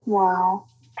Wow.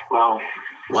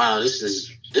 Wow, this is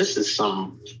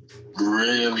some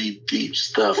really deep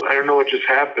stuff. I don't know what just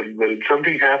happened, but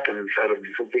something happened inside of me.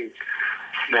 Something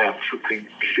snapped. Something.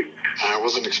 I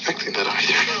wasn't expecting that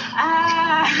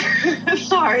either.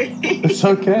 Sorry. It's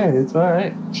okay. It's all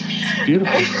right. It's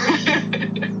beautiful.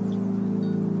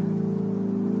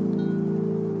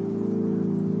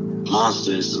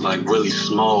 Monster is like really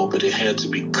small, but it had to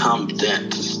become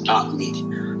that to stop me.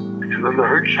 And then the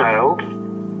hurt child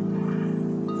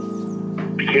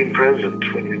became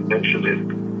present when you mentioned it.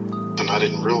 And I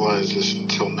didn't realize this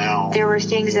until now. There were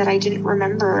things that I didn't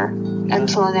remember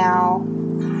until now.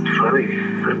 It's funny.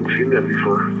 I haven't seen that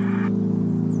before.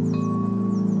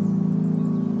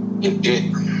 It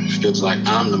feels like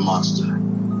I'm the monster.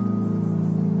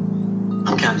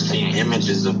 I'm kind of seeing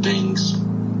images of things.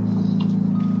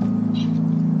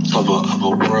 Of a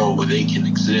world where they can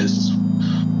exist.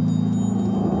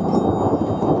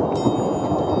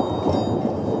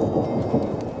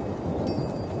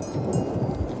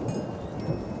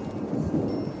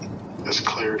 This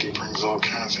clarity brings all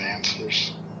kinds of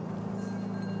answers.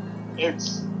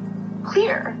 It's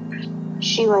clear.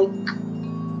 She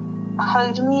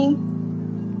hugged me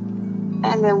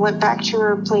and then went back to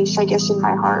her place, I guess, in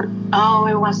my heart. Oh,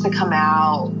 it wants to come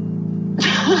out.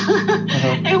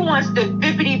 It wants to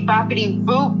bippity boppity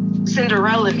boop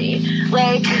Cinderella me.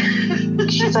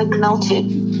 She's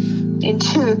melted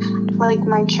into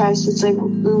my chest. It's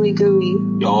ooey gooey.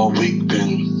 All week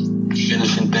been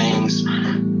finishing things,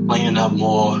 cleaning up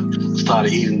more,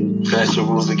 started eating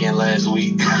vegetables again last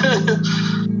week.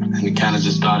 And it kind of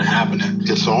just started happening.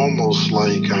 It's almost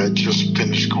like I just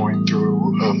finished going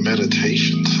through a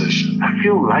meditation session. I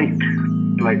feel light.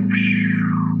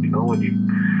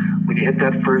 When you hit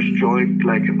that first joint,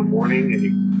 in the morning,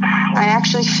 and I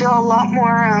actually feel a lot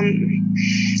more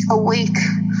awake.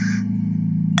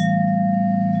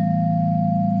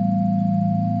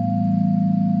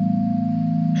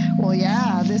 Well,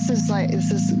 yeah, this is a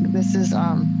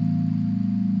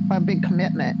big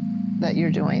commitment that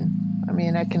you're doing. I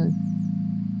mean, I can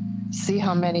see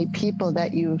how many people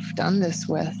that you've done this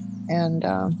with, and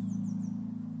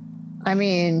I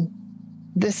mean,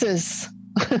 this is.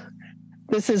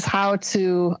 This is how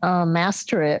to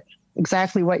master it.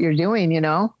 Exactly what you're doing,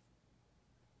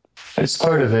 It's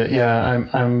part of it, yeah.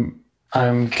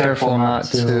 I'm careful not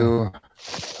to.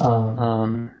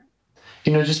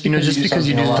 Just because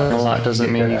you do something a lot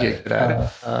doesn't mean you get good at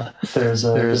it. There's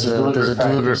a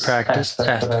deliberate practice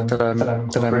aspect that I'm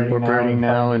incorporating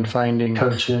now, and finding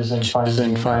coaches and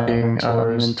finding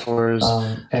mentors,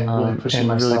 and really pushing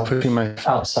myself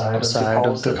outside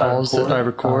of the calls that I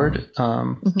record.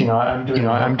 I'm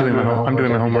doing my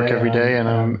homework every day, and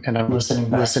I'm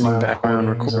listening back my own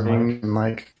recording,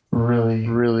 and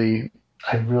really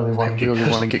I really want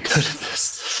to get good at this.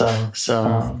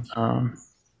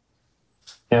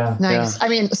 Yeah. Nice. Yeah. I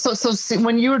mean, so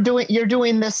when you're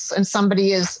doing this, and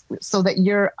somebody is, so that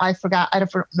I forgot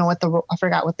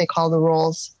what they call the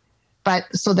roles,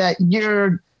 but so that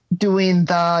you're doing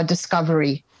the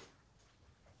discovery,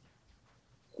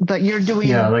 that you're doing,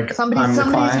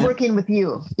 somebody's working with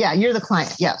you. Yeah. You're the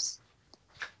client. Yes.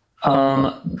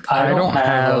 I don't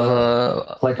have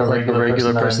a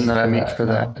regular person that I meet for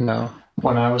that. No.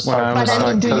 When I was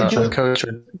talking to a coach.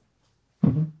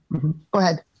 Go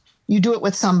ahead. You do it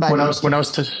with somebody. When I was talking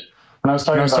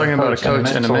about a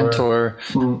coach and a mentor,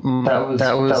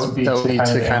 that would be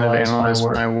to kind of analyze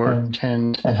my work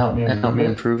and help me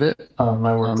improve it.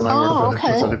 My work with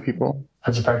other people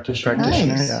as a practitioner.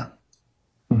 Nice. Yeah.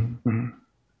 Mm-hmm.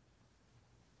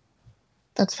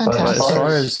 That's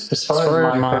fantastic. As far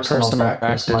as my personal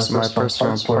practice, my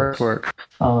personal part work,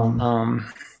 I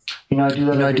do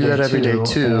that every day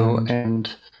too,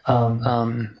 and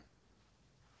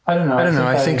I don't know.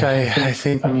 I think. How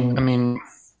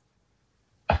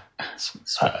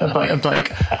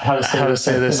to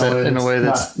say this in a way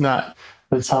that's not.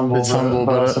 It's humble,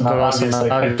 but also not obvious.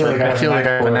 I feel like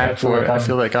I have a knack for it. I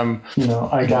feel like I'm.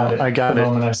 I got it. The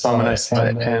moment I saw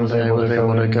it, and I was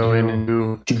able to go in and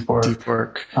do deep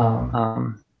work.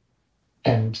 And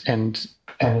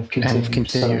have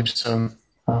continued. So.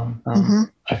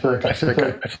 I feel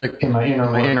like in my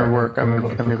inner work, I'm able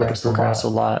to progress a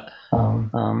lot.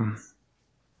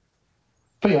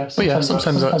 But yeah,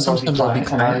 sometimes I'll be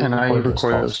quiet and I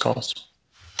record those calls.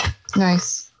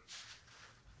 Nice.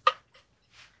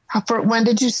 When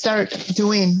did you start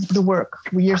doing the work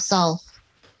yourself?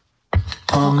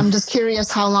 I'm just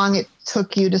curious how long it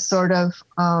took you to sort of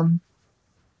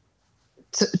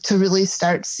to really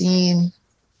start seeing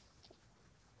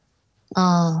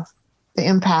the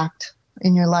impact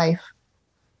in your life.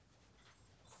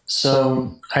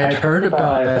 So I'd heard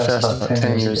about IFS about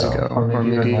 10 years ago, or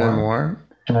maybe even more.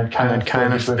 And I'd kind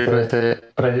of flirted with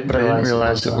it, but I didn't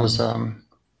realize it was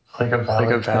like a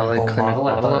valid clinical model.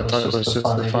 I thought it was just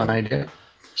a fun idea.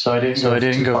 So I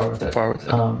didn't go far with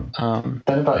it.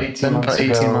 Then about 18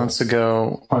 months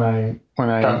ago, when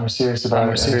I got more serious about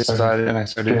it, and I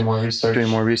started doing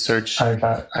more research, I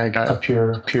got a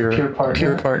peer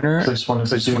partner. So I just wanted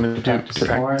to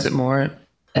practice it more.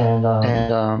 And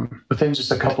within just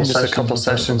a couple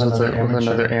sessions with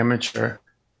another amateur,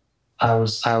 I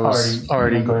was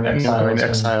already going to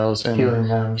exiles and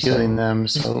healing them.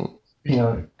 So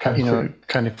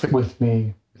kind of clicked with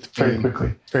me very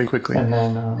quickly.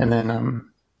 And then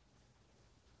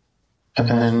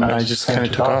I just kind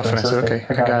of took off, and I said, okay,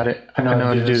 I got it. I know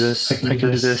how to do this. I can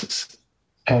do this.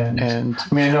 And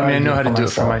I know how to do it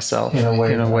for myself in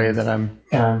a way that I'm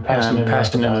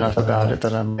passionate enough about it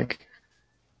that I'm like,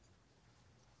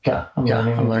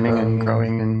 I'm learning and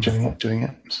growing and doing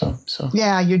it. So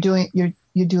yeah, you do it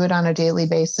on a daily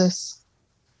basis.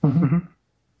 Mm-hmm.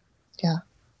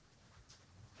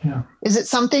 Yeah. Is it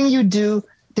something you do?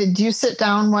 Did you sit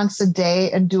down once a day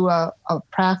and do a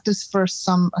practice for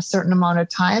a certain amount of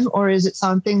time, or is it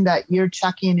something that you're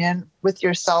checking in with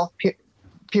yourself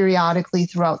periodically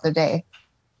throughout the day?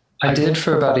 I did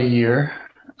for about a year.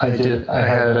 I had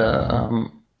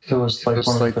it was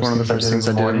like one of the first things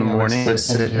I did in the morning was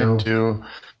sit and do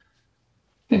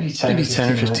maybe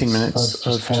 10 or 15 minutes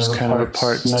of just kind of a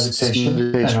part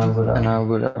meditation, and I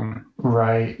would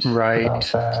write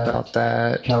about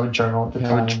that. I would journal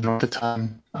at the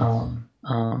time.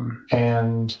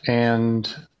 And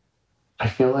I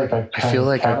feel like I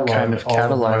kind of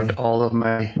cataloged all of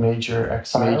my major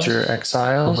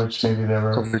exiles, of which maybe there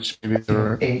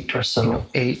were 8 or so.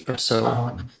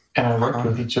 And I worked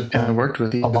with each of them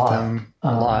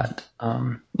a lot.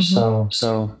 So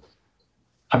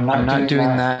I'm not doing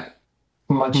that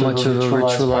much of a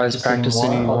ritualized practice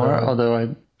anymore,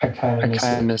 although I kind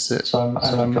of miss it. So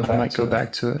I might go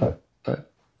back to it. But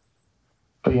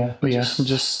yeah, I'm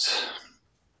just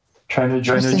trying to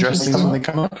address things when they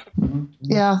come up. Mm-hmm.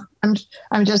 Yeah, I'm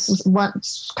just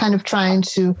kind of trying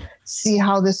to see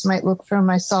how this might look for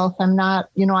myself. I'm not,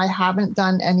 I haven't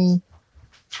done any.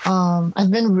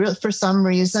 I've been for some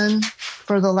reason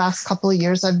for the last couple of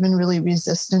years, I've been really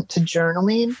resistant to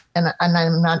journaling, and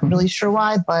I'm not really sure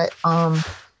why, but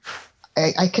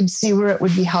I could see where it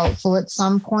would be helpful at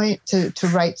some point to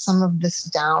write some of this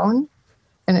down,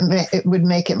 and it would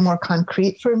make it more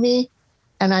concrete for me.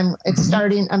 And I'm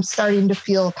starting to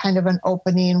feel kind of an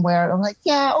opening where I'm like,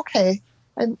 yeah, okay,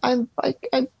 I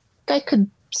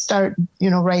could start,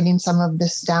 writing some of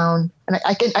this down, and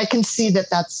I can see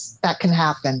that can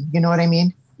happen. You know what I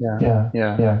mean?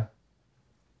 Yeah.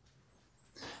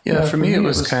 For me, it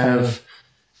was kind of,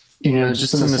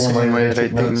 just in the same way that I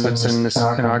think that's in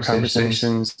our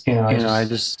conversations.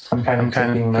 I'm kind of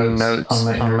taking notes on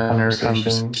my inner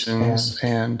conversations,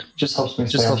 and just helps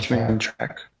me on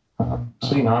track. I'm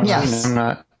not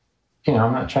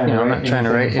trying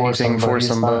to write anything for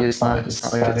somebody. It's not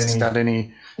like it's got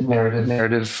any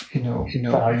narrative,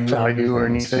 value or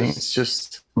anything. It's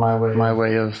just my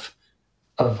way of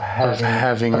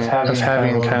having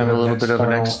kind of a little bit of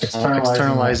an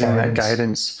externalizing that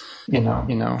guidance. So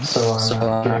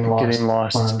I'm not getting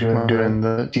lost when I'm doing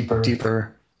the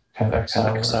deeper kind of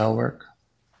exile work.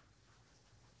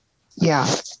 Yeah.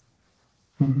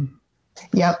 Mm-hmm.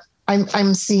 Yep.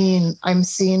 I'm seeing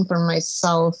for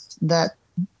myself that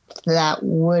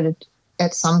would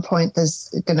at some point is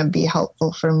going to be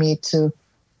helpful for me to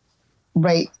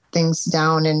write things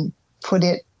down and put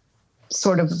it,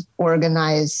 sort of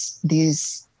organize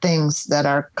these things that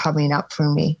are coming up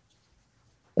for me,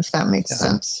 if that makes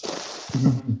sense.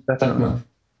 Mm-hmm. Definitely.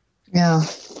 Yeah.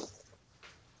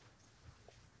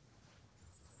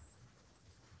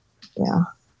 Yeah.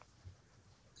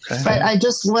 Okay. But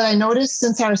what I noticed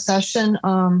since our session,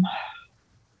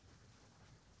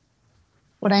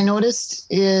 what I noticed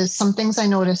is some things I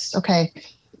noticed,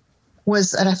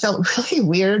 was that I felt really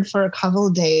weird for a couple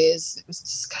of days. It was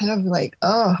just kind of like,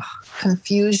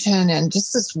 confusion and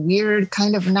just this weird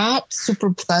kind of not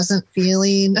super pleasant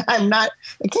feeling. I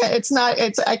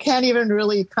can't even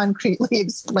really concretely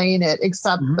explain it,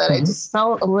 except that I just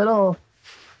felt a little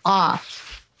off.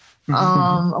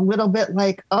 A little bit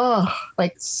like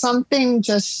something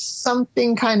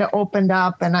kind of opened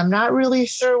up, and I'm not really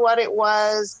sure what it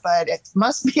was, but it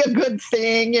must be a good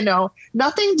thing,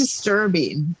 nothing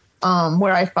disturbing,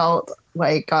 where I felt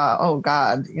like, oh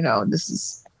God, this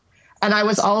is, and I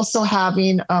was also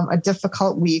having a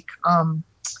difficult week,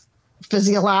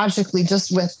 physiologically,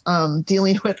 just with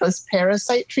dealing with this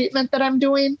parasite treatment that I'm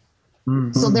doing.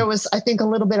 Mm-hmm. So there was, I think, a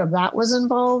little bit of that was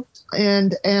involved.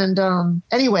 And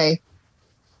anyway,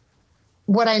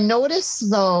 what I noticed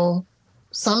though,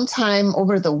 sometime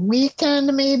over the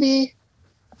weekend, maybe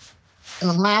in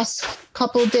the last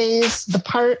couple of days, the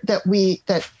part that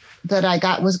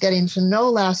I was getting to know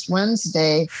last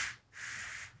Wednesday,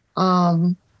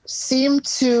 seemed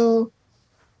to,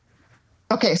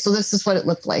 okay, so this is what it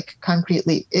looked like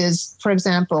concretely is, for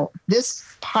example, this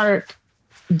part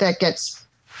that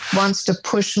wants to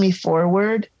push me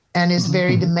forward and is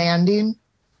very demanding.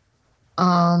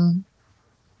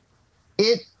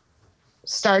 It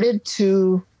started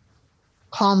to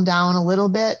calm down a little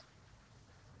bit.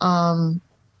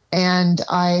 And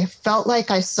I felt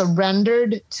like I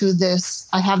surrendered to this.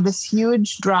 I have this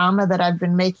huge drama that I've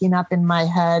been making up in my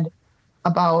head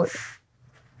about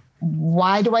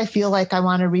why do I feel like I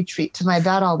want to retreat to my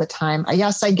bed all the time?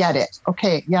 Yes, I get it.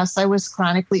 Okay. Yes, I was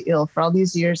chronically ill for all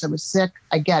these years. I was sick.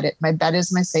 I get it. My bed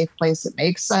is my safe place. It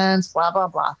makes sense, blah, blah,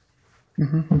 blah.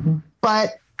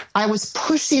 But I was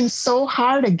pushing so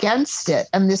hard against it.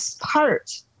 And this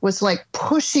part was like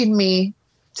pushing me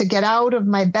to get out of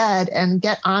my bed and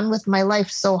get on with my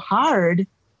life so hard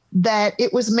that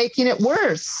it was making it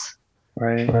worse.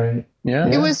 Right. Yeah.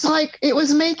 It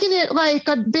was making it like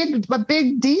a big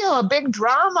deal, a big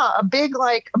drama, a big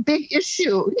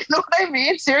issue. You know what I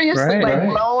mean? Seriously,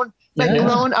 blown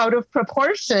out of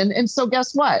proportion. And so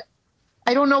guess what?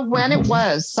 I don't know when it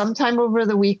was, sometime over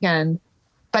the weekend,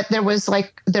 but there was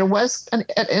an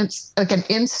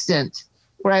instant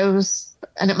where I was,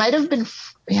 and it might've been,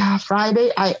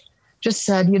 Friday. I just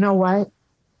said, you know what?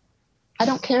 I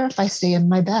don't care if I stay in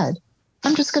my bed.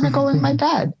 I'm just going to go in my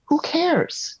bed. Who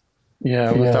cares?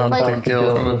 Yeah, without the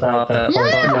guilt, without that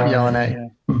yelling at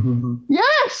you.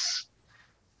 Yes.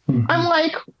 I'm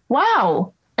like,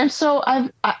 wow. And so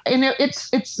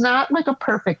it's not like a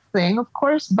perfect thing, of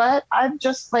course, but I've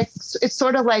just it's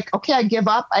sort of like, okay, I give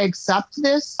up. I accept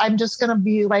this. I'm just going to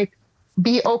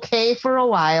be okay for a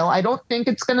while. I don't think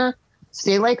it's going to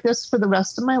stay like this for the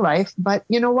rest of my life. But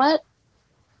you know what?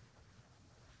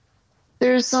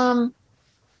 There's,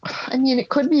 it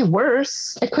could be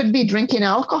worse. It could be drinking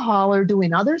alcohol or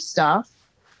doing other stuff.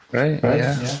 Right.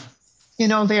 Yeah.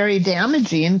 Very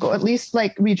damaging, at least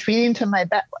retreating to my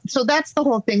bed. So that's the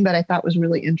whole thing that I thought was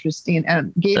really interesting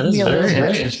and gave me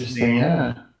very interesting.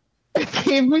 Yeah. It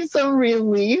gave me some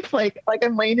relief. Like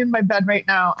I'm laying in my bed right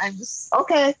now. I'm just,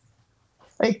 okay.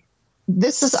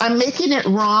 I'm making it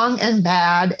wrong and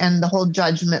bad and the whole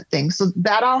judgment thing. So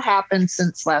that all happened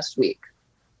since last week.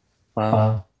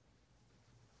 Wow.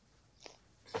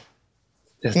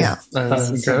 That's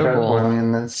incredible. I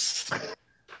mean,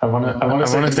 I want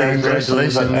to say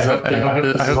congratulations.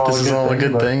 I hope this is all a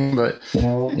good thing, but it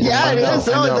is.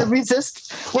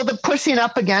 The pushing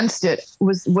up against it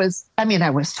was. I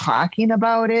was talking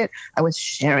about it. I was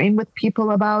sharing with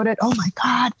people about it. Oh my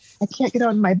God, I can't get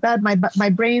out of my bed. My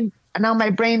brain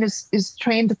is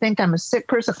trained to think I'm a sick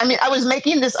person. I was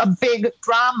making this a big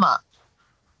drama.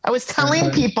 I was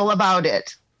telling people about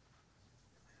it,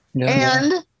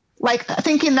 and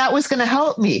thinking that was going to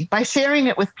help me by sharing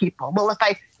it with people. Well,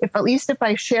 if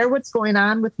I share what's going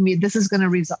on with me, this is going to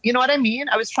resolve. You know what I mean?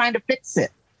 I was trying to fix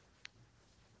it.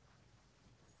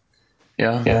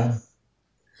 Yeah.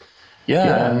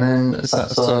 And then,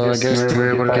 so I guess we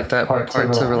were able to get that part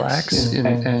to relax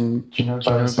and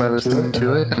by listening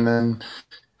to it. And then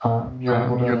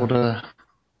you're able to,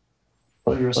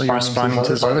 you're responding to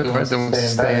this other part that wants to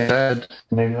stay in bed.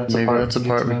 Maybe that's a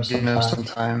part we do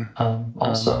sometime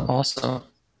also.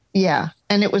 Yeah.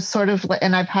 And it was sort of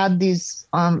and I've had these,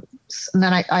 and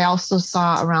then I also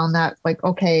saw around that,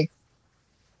 okay,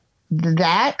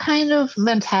 that kind of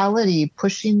mentality,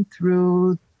 pushing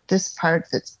through this part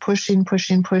that's pushing,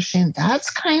 that's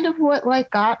kind of what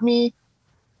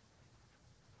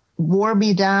wore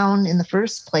me down in the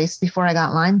first place before I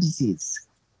got Lyme disease.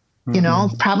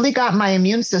 Probably got my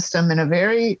immune system in a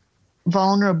very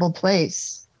vulnerable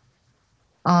place,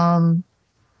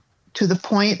 to the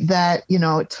point that,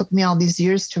 it took me all these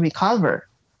years to recover.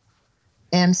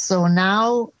 And so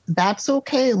now that's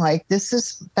okay.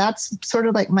 That's sort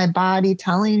of like my body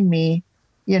telling me,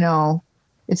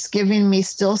 it's giving me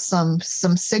still some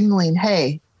signaling.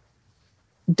 Hey,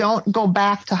 don't go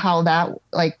back to how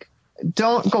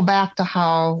don't go back to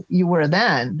how you were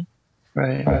then.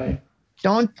 Right.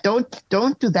 Don't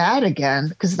do that again,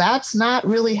 because that's not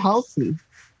really healthy.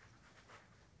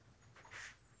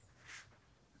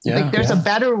 There's a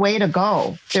better way to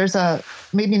go. There's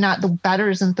maybe not the better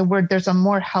isn't the word. There's a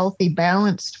more healthy,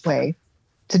 balanced way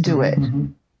to do it.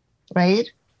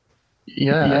 Right?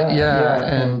 Yeah.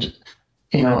 And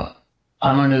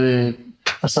I'm under the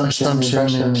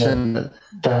assumption that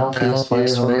the healthiest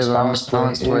way, the balanced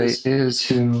way is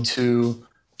to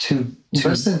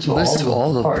listen to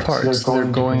all the parts. They're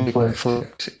going to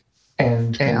conflict.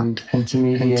 And to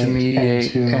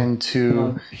mediate and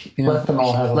to let them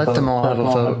all have a vote,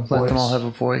 let them all have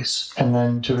a voice, and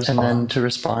then to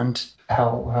respond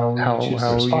how you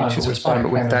choose to respond,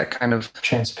 but with that kind of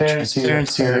transparency,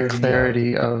 the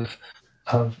clarity of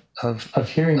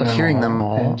hearing them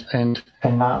all, and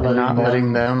not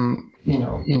letting them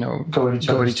go at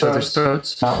each other's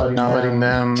throats, not letting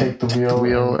them take the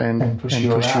wheel and push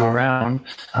you around,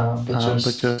 but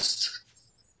just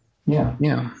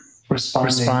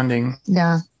responding.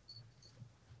 Yeah.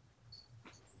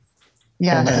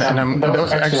 And that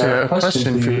was actually a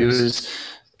question for you is,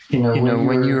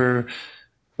 when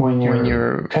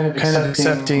you're kind of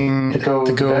accepting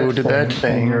the go to bed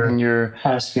thing, and you're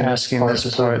asking this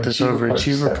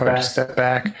overachiever part to step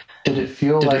back, did it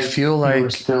feel like you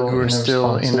were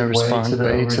still in a response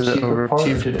way to the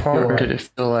overachiever part, or did it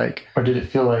feel like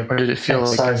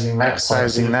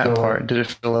excising that part? Did it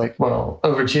feel like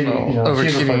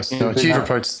achiever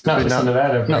parts, not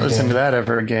listen to that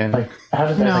ever again? Like, how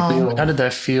did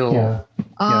that feel?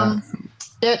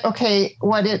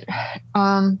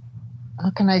 How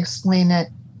can I explain it?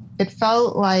 It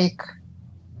felt like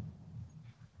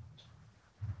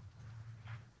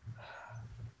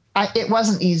it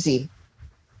wasn't easy.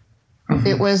 Mm-hmm.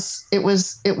 It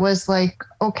was like,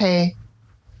 okay.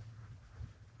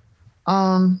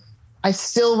 There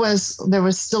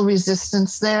was still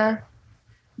resistance there,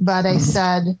 but I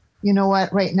said, you know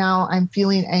what, right now I'm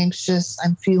feeling anxious,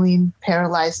 I'm feeling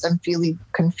paralyzed, I'm feeling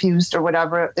confused, or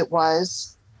whatever it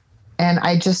was. And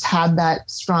I just had that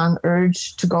strong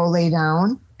urge to go lay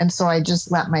down. And so I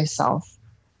just let myself.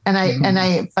 But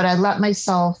I let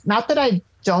myself, not that I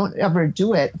don't ever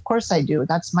do it. Of course I do.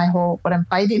 That's what I'm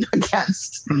fighting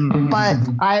against. Mm-hmm. But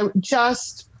I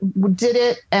just did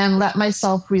it and let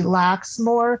myself relax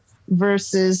more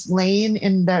versus laying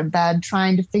in the bed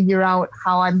trying to figure out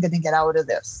how I'm going to get out of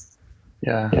this.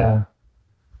 Yeah.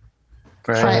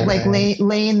 Right.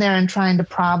 Laying there and trying to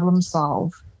problem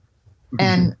solve.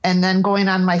 And then going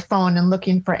on my phone and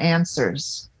looking for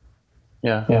answers.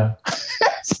 Yeah.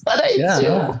 That's what I do.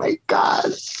 Yeah. Oh my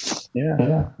God.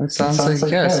 Yeah. It sounds like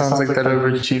that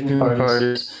overachieving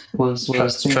part was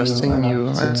trusting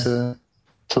you to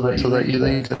let you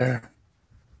lead there.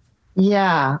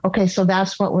 Yeah. Okay. So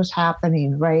that's what was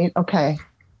happening, right? Okay.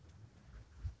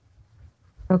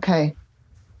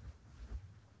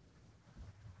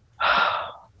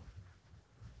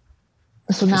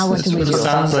 So now what do we do? It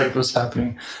sounds like what's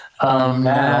happening.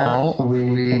 Now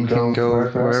we can go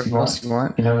wherever else you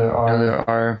want. There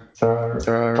are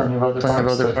plenty of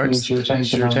other parts that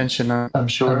need your attention. I'm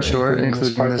sure, including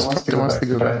this part that wants to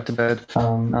go back to bed.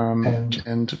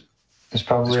 And there's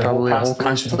probably a whole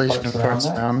constellation of parts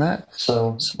around that.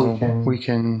 So we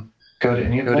can go to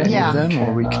any of them,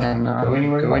 or we can go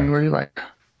anywhere you like.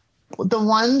 The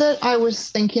one that I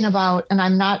was thinking about, and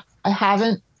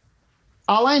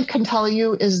all I can tell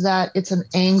you is that it's an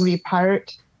angry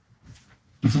part.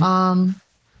 Mm-hmm.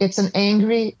 It's an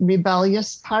angry,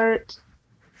 rebellious part.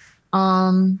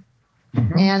 And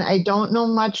I don't know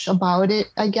much about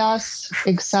it, I guess,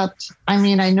 except, I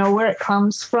know where it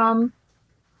comes from.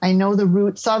 I know the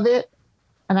roots of it,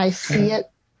 and I see it.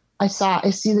 I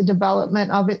see the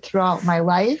development of it throughout my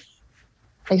life.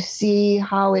 I see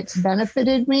how it's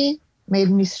benefited me, made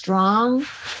me strong.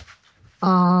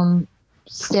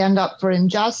 Stand up for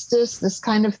injustice, this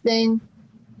kind of thing.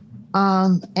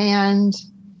 And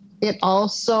it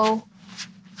also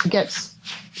gets,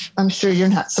 I'm sure you're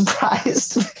not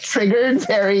surprised, triggered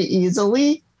very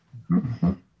easily.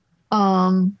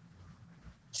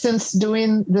 Since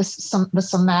doing the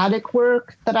somatic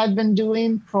work that I've been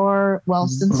doing for,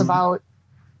 since about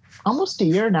almost a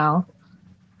year now,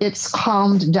 it's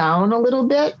calmed down a little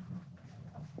bit.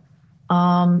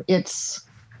 What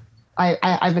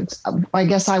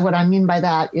I mean by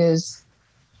that is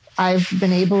I've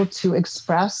been able to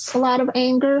express a lot of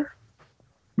anger,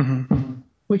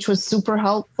 which was super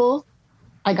helpful.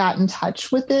 I got in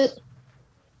touch with it.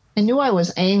 I knew I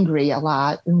was angry a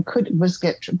lot and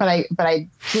but I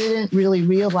didn't really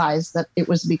realize that it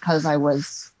was because I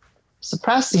was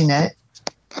suppressing it.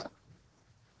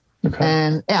 Okay.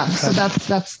 And so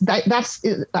that's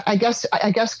I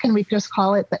guess can we just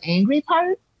call it the angry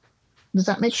part? Does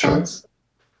that make sense?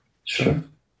 Sure.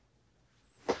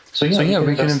 So we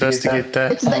can investigate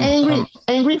that. It's the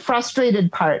angry,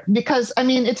 frustrated part, because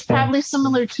it's probably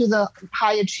similar to the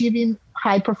high achieving,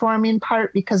 high performing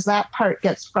part, because that part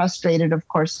gets frustrated, of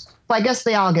course. Well, I guess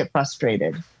they all get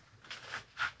frustrated.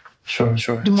 Sure,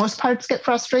 sure. Do most parts get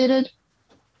frustrated?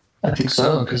 I think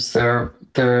so, because they're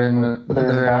in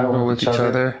battle with each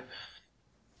other.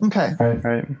 Okay.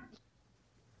 Right.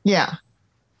 Yeah.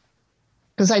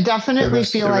 Because I definitely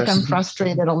feel like I'm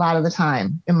frustrated a lot of the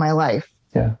time in my life.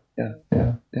 Yeah.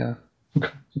 Okay.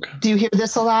 Do you hear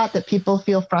this a lot, that people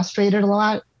feel frustrated a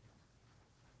lot?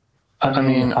 I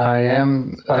mean, I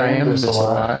am this a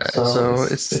lot. So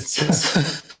it's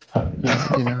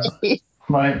you know,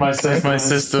 my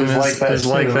system is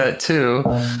like that too.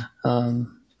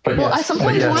 But well, I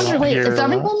sometimes wonder, wait, is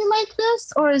everybody like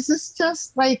this, or is this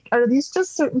just like, are these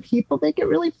just certain people that get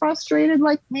really frustrated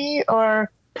like me, or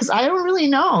because I don't really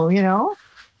know, you know?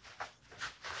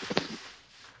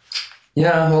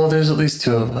 Yeah, well, there's at least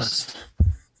two of us.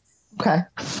 Okay.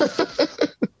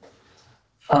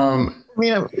 Okay.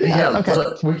 We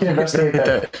can investigate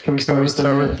that. Can we start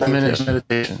with the minute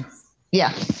meditation?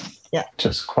 Yeah.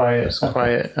 Just quiet.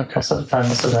 Okay. I'll set a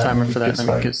timer for that.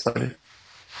 Let me get started.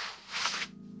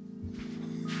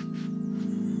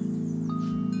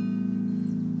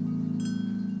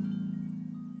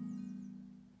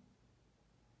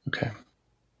 Okay.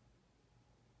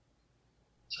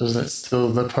 So is that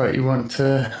still the part you want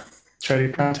to try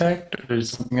to contact, or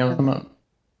does something else come up?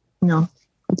 No,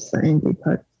 it's the angry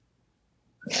part.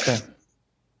 Okay.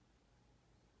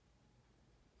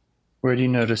 Where do you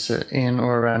notice it, in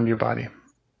or around your body?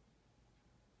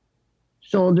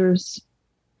 Shoulders,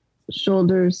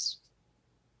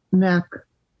 neck,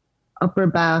 upper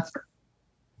back,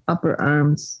 upper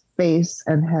arms, face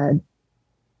and head.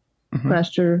 Mm-hmm.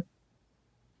 Pressure,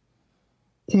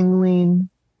 tingling,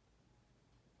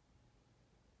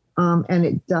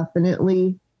 and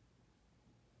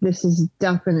this is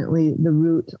definitely the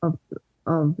root of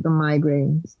the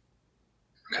migraines.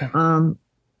 Okay.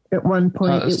 At one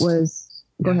point it was,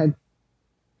 go ahead.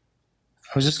 I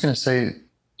was just going to say,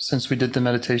 since we did the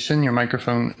meditation, your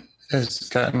microphone has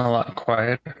gotten a lot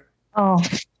quieter. Oh.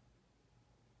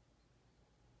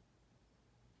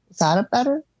 Is that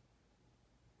better?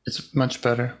 It's much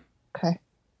better. Okay.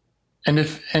 And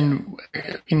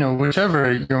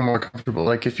whichever you're more comfortable,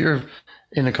 like if you're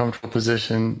in a comfortable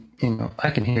position,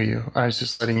 I can hear you. I was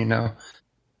just letting you know.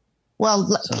 Well,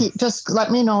 just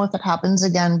let me know if it happens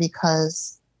again,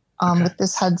 because with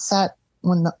this headset,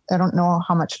 I don't know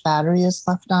how much battery is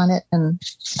left on it, and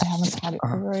I haven't had it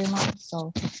for very long,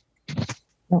 so I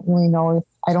don't really know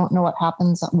I don't know what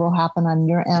will happen on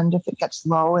your end if it gets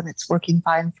low and it's working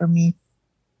fine for me.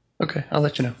 Okay, I'll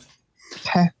let you know.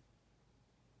 Okay.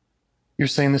 You're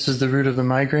saying this is the root of the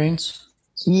migraines?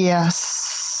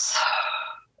 Yes.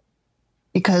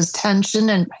 Because tension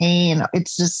and pain,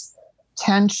 it's just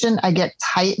tension. I get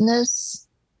tightness.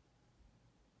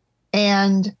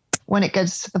 And when it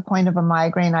gets to the point of a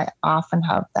migraine, I often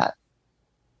have that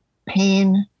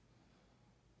pain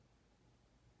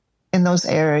in those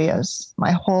areas.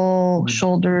 My whole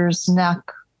shoulders, neck,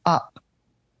 up.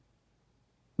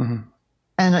 Mm-hmm.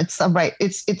 And it's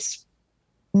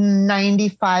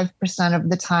 95% of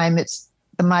the time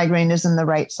the migraine is in the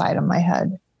right side of my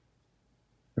head.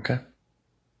 Okay.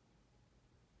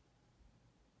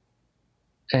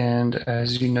 And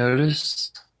as you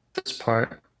notice this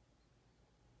part,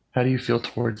 how do you feel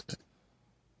towards it?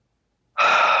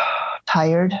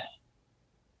 Tired.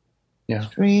 Yeah.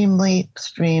 Extremely,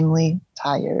 extremely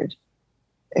tired.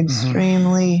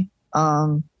 Extremely,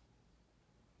 had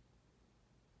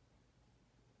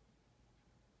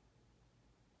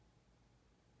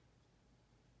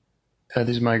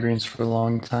these migraines for a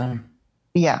long time.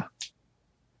 Yeah.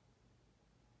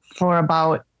 For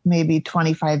about maybe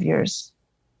 25 years.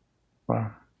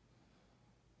 Wow.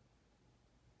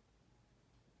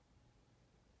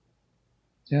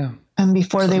 Yeah. And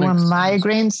before they were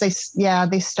migraines,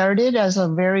 they started as a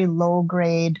very low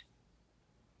grade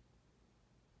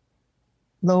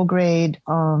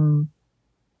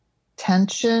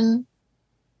tension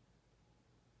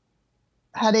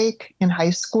headache in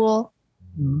high school.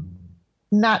 Mm-hmm.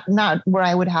 Not where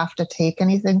I would have to take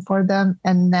anything for them.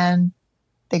 And then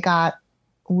they got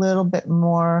a little bit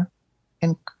more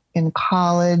in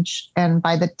college. And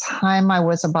by the time I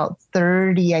was about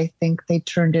 30, I think they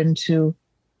turned into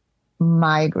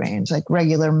migraines, like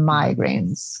regular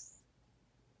migraines.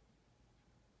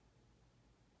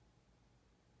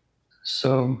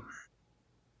 So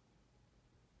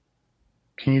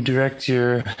can you direct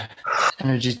your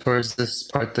energy towards this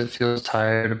part that feels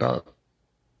tired about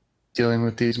dealing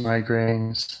with these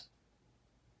migraines?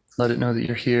 Let it know that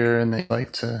you're here and that you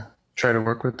like to try to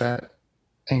work with that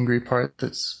angry part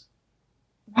that's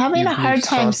having a hard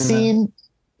time seeing.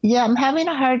 I'm having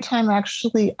a hard time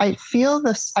actually. I feel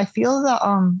the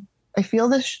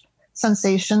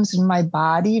sensations in my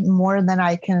body more than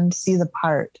I can see the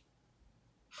part.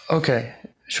 Okay,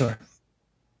 sure.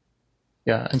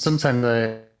 Yeah, and sometimes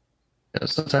you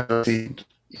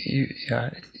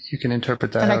can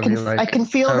interpret that. And I can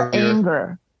feel the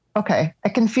anger. Okay, I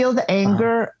can feel the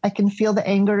anger. Uh-huh. I can feel the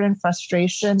anger and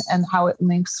frustration and how it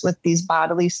links with these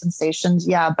bodily sensations.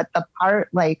 Yeah, but the part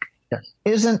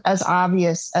isn't as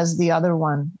obvious as the other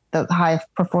one, the high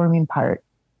performing part.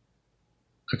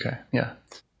 Okay, yeah.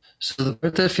 So the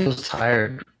part that feels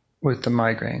tired with the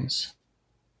migraines,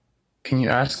 can you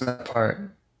ask that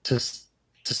part to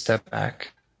step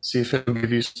back, see if it'll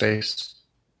give you space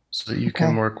so that you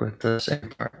can work with the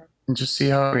same part and just see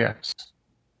how it reacts.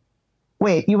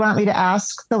 Wait, you want me to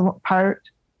ask the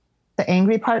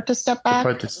angry part to step back? The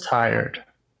part that's tired.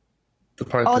 The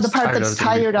part that's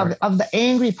tired of the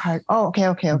angry part. Oh, okay.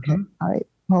 Mm-hmm. All right,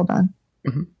 hold on.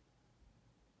 Mm-hmm.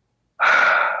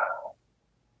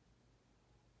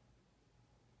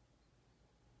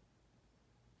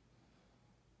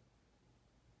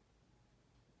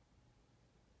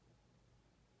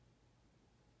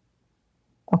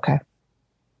 Okay.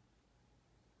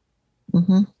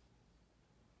 Mm-hmm.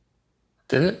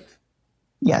 Did it?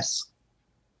 Yes.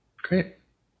 Great.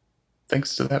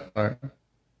 Thanks to that part.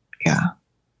 Yeah.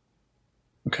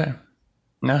 Okay.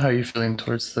 Now how are you feeling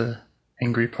towards the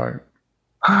angry part?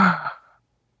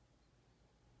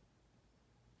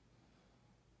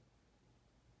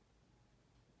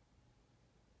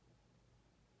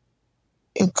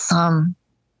 It's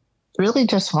really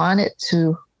just wanted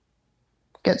to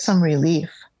get some relief.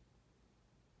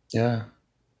 Yeah.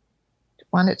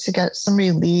 Wanted to get some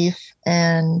relief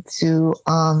and to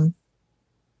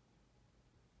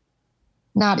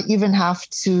not even have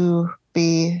to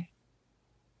be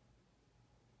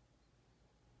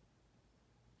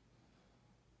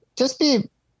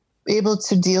able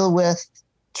to deal with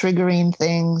triggering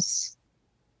things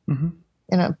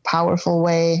in a powerful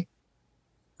way.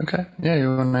 Okay. Yeah,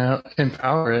 you want to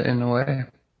empower it in a way.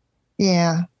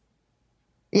 Yeah.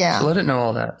 Yeah. So let it know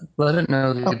all that. Let it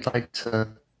know that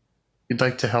you'd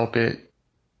like to help it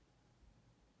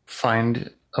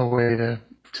find a way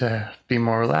to be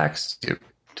more relaxed, to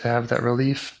have that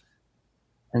relief,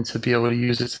 and to be able to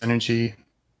use its energy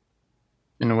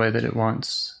in a way that it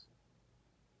wants.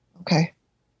 Okay.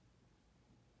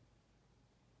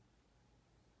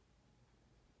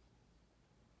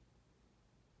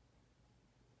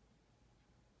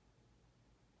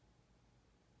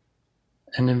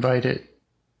 And invite it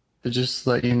to just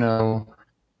let you know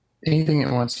anything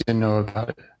it wants you to know about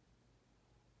it.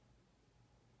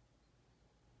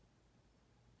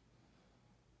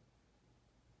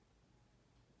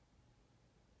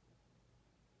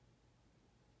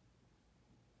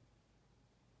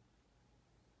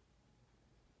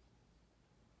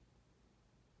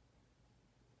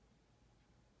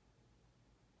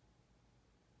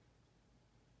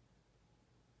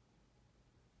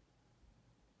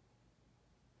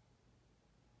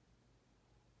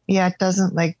 Yeah, it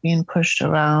doesn't like being pushed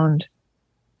around.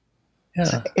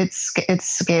 Yeah. It's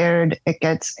scared. It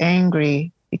gets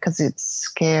angry because it's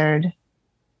scared.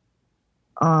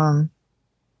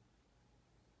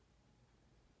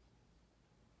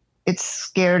 It's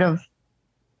scared of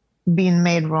being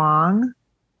made wrong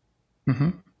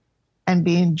and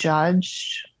being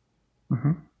judged.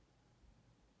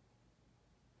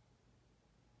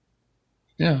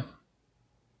 Yeah.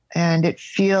 And it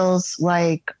feels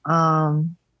like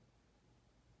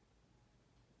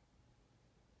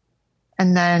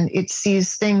and then it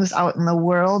sees things out in the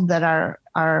world that are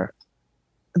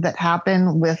that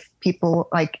happen with people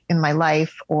like in my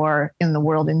life or in the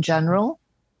world in general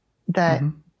that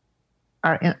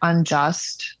are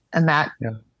unjust, and that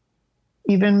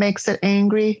even makes it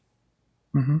angry.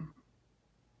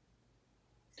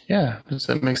 Yeah. Does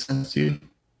that make sense to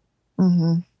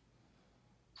you?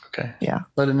 Okay. Yeah.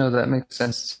 Let it know that makes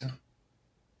sense to you.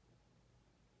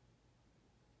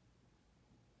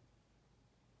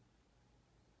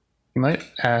 You might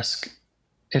ask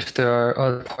if there are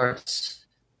other parts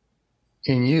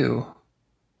in you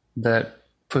that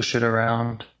push it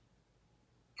around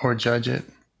or judge it.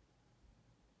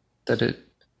 That it,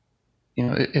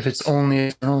 if it's only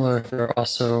external, or if there are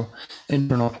also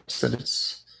internal parts that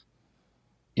it's,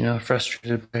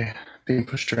 frustrated by being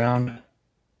pushed around.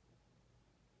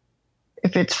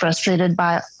 If it's frustrated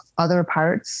by other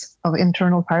parts of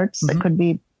internal parts, that could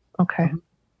be, okay.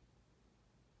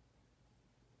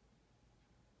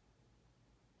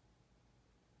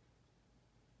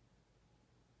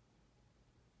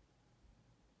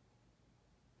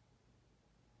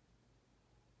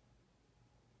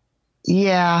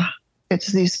 Yeah,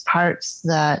 it's these parts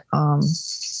that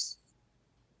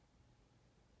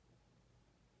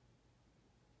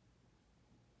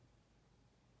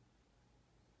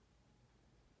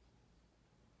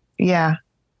Yeah.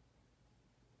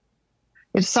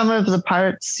 If some of the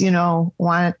parts,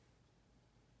 want,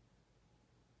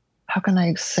 how can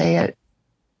I say it?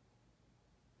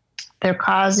 They're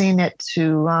causing it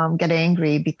to get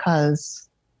angry because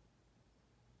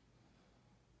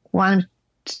wanting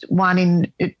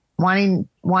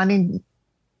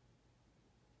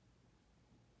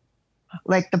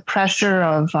like the pressure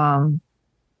of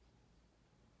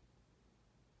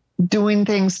doing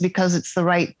things because it's the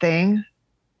right thing,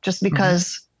 just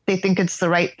because they think it's the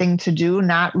right thing to do,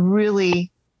 not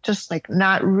really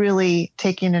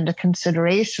taking into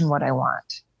consideration what I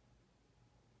want.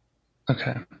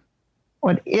 Okay.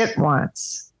 What it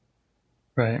wants.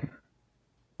 Right.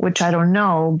 Which I don't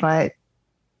know, but.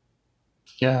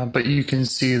 Yeah, but you can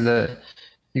see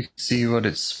what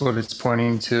it's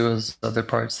pointing to as other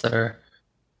parts that are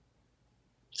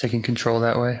taking control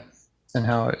that way, and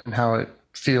how it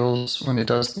feels when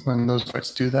those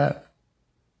parts do that.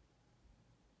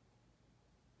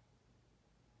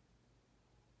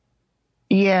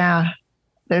 Yeah.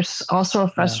 There's also a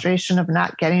frustration of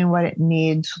not getting what it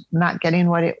needs, not getting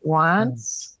what it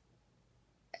wants,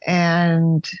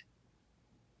 and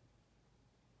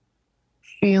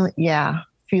feeling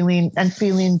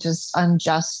just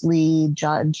unjustly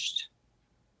judged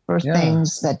for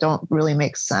things that don't really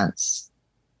make sense.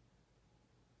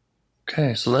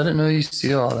 Okay, so let it know you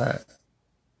see all that.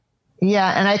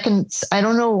 Yeah, and I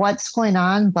don't know what's going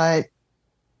on, but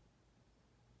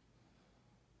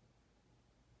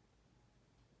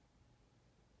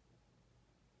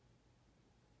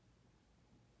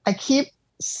I keep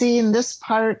seeing this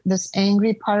part, this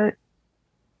angry part.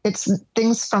 It's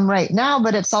things from right now,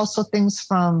 but it's also things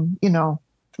from,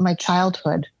 my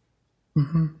childhood.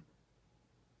 Mm-hmm.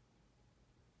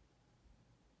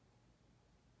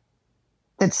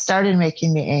 That started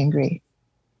making me angry.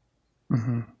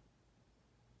 Mm-hmm.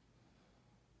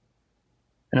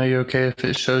 And are you okay if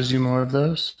it shows you more of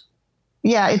those?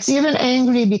 Yeah, it's even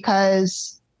angry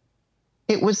because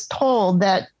it was told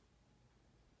that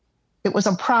it was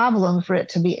a problem for it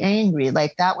to be angry.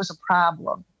 Like that was a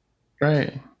problem.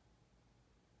 Right.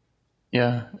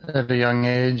 Yeah, at a young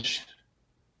age.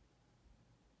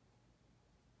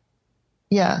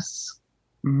 Yes.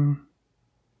 Mm-hmm.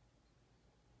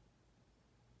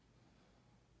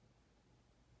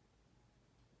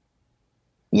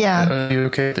 Yeah. Are you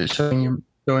okay with it showing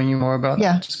you more about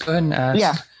that? Just go ahead and ask.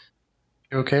 Yeah.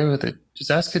 You're okay with it? Just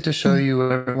ask it to show you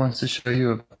whatever it wants to show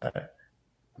you about it.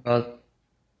 About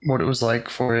what it was like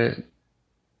for it,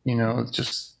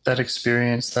 just that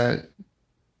experience, that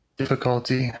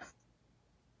difficulty,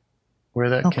 where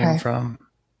that came from.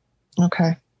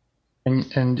 Okay.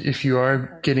 And if you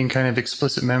are getting kind of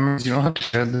explicit memories, you don't have to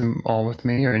share them all with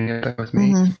me or any of that with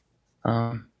me.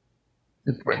 Mm-hmm.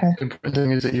 The important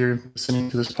thing is that you're listening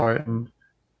to this part and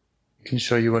it can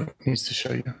show you what it needs to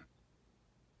show you.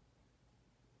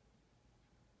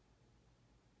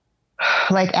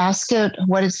 Like ask it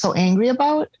what it's so angry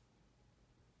about?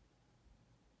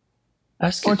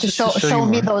 Ask or it to show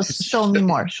me those, show me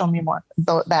more.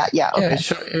 That, yeah. Okay.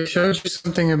 It shows you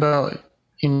something about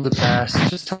in the past.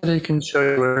 Just tell it it can show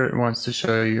you where it wants to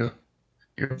show you.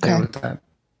 You're okay with that.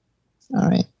 All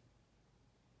right.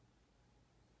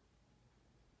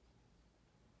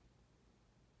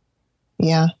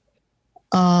 Yeah.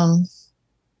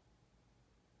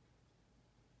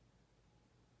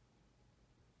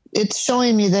 It's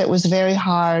showing me that it was very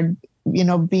hard,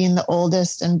 being the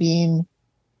oldest and being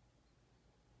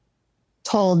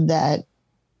told that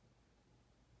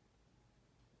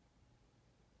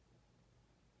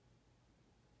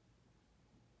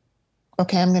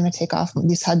okay, I'm going to take off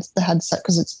the headset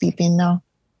because it's beeping now.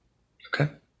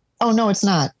 Okay. Oh, no, it's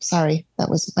not. Sorry. That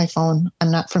was my phone.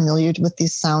 I'm not familiar with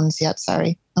these sounds yet.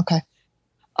 Sorry. Okay.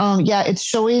 Yeah, it's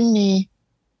showing me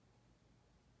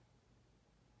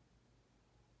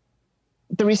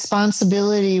the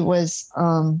responsibility was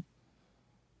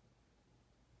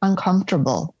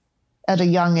uncomfortable at a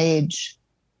young age.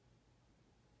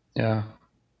 Yeah.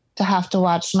 To have to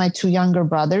watch my two younger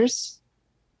brothers.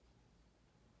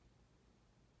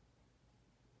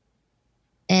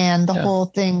 And the whole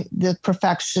thing, the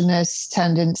perfectionist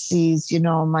tendencies,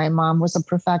 my mom was a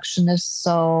perfectionist.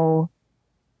 So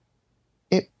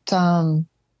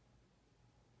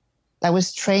I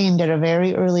was trained at a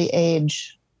very early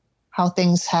age how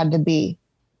things had to be.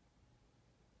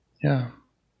 Yeah.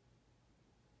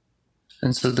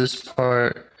 And so this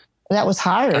part... That was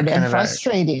hard and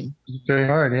frustrating. Very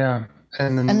hard, yeah.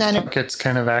 And then it gets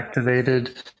kind of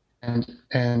activated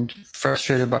and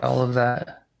frustrated by all of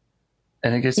that.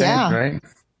 And it gets angry, right?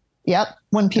 Yep.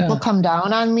 When people come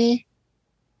down on me,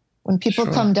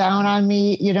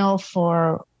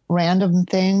 for random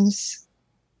things.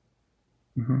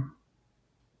 Mm-hmm.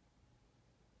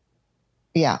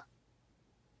 Yeah.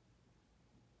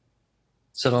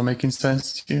 Is that all making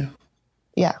sense to you?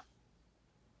 Yeah.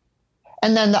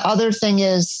 And then the other thing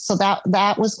is, so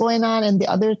that was going on. And the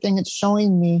other thing it's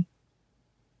showing me,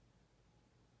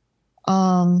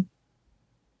 well,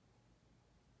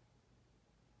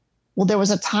 there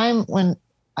was a time when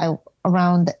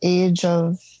around the age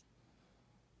of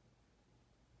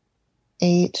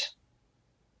 8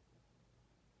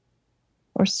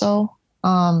 or so,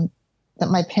 that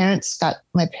my parents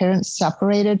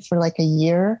separated for like a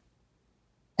year.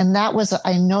 And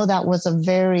I know that was a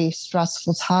very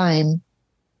stressful time.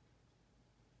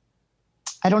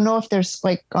 I don't know if there's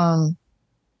like,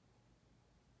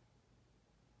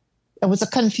 it was a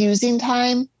confusing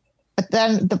time, but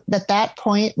then at that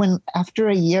point, when after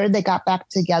a year they got back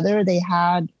together, they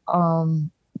had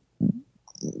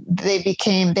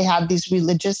these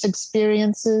religious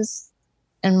experiences,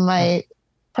 and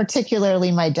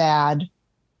particularly my dad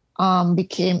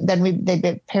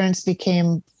parents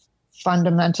became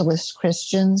fundamentalist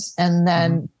Christians, and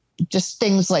then just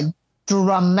things like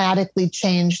dramatically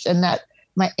changed, and that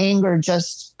my anger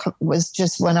just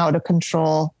went out of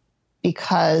control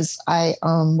because I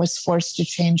was forced to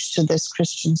change to this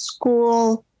Christian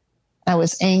school. I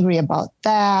was angry about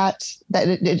that.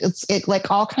 It's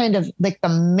like all kind of like the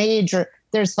major.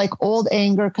 There's like old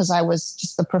anger because I was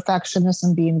just the perfectionist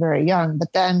and being very young.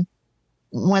 But then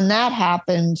when that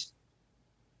happened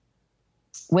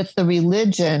with the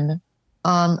religion,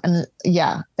 and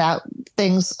yeah, that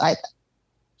things I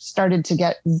started to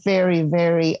get very,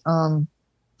 very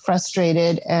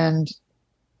frustrated and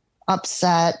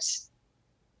upset.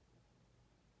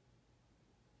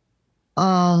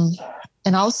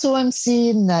 And also I'm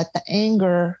seeing that the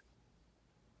anger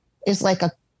is I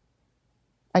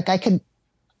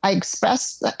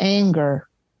express the anger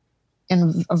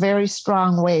in a very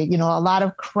strong way, a lot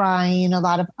of crying, a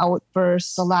lot of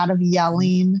outbursts, a lot of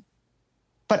yelling,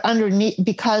 but underneath,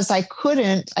 because I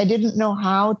didn't know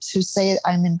how to say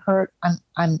I'm in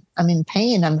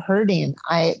pain, I'm hurting.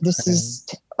 This is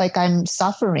like I'm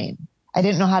suffering. I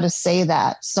didn't know how to say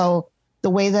that. So the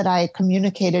way that I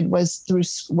communicated was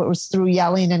through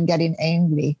yelling and getting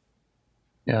angry.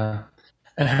 Yeah.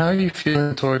 And how are you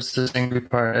feeling towards this angry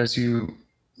part as you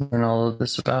learn all of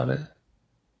this about it?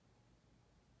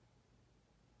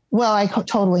 Well, I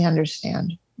totally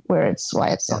understand why it's so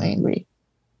angry.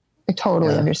 I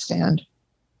totally understand.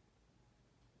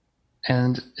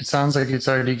 And it sounds like it's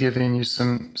already given you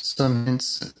some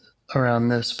hints around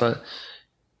this, but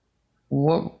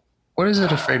what is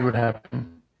it afraid would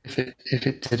happen if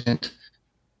it didn't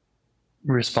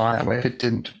respond that way, if it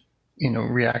didn't,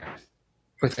 react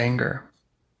with anger?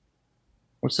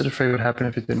 What's it afraid would happen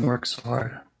if it didn't work so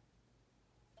hard?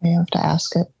 You have to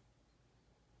ask it.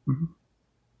 Mm-hmm.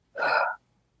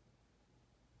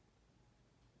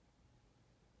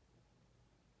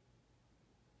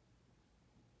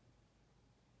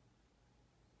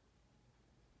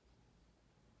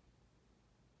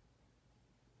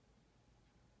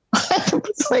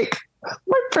 It's like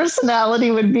my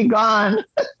personality would be gone.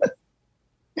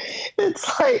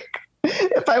 It's like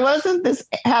if I wasn't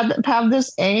have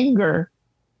this anger.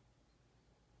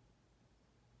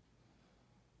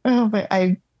 Oh, but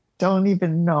I don't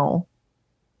even know.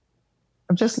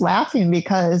 I'm just laughing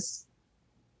because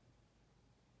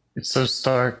it's so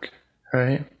stark,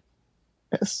 right?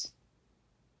 Yes.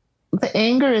 The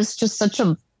anger is just such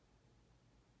a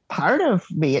part of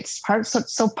me. It's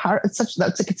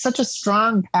such a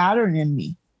strong pattern in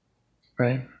me.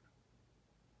 Right.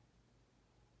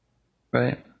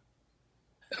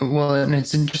 Well, and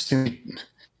it's interesting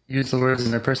you use the words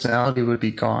and their personality would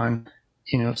be gone.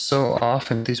 So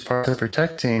often these parts they're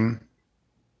protecting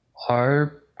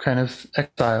are kind of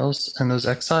exiles, and those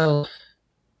exiles,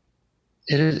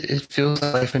 it feels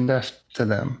like life and death to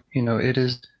them. It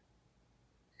is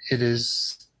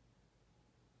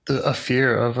a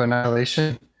fear of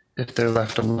annihilation if they're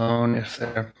left alone,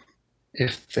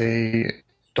 if they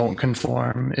don't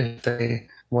conform, if they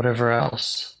whatever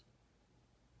else.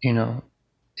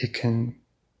 It can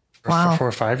for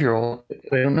a 5-year-old,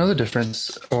 they don't know the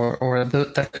difference, or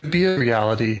that could be a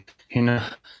reality.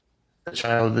 A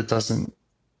child that doesn't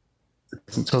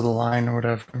toe the line or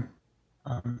whatever.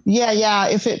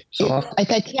 If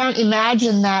I can't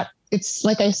imagine that. It's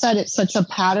like I said, it's such a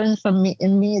pattern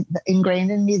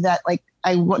ingrained in me that like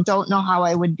I don't know how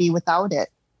I would be without it.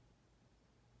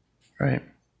 Right.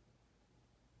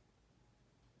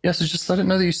 Yeah. So just let it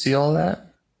know that you see all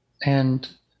that, and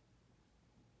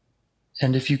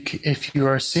if you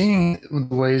are seeing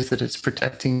the ways that it's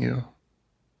protecting you,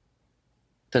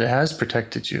 that it has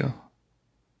protected you.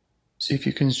 See if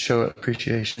you can show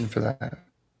appreciation for that.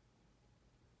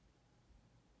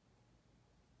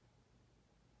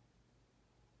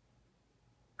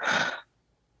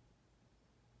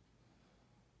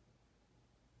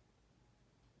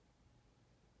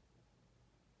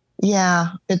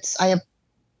 Yeah,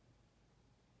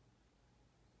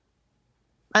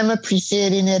 I'm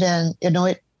appreciating it, and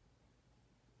it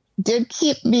did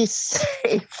keep me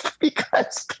safe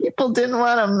because people didn't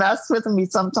want to mess with me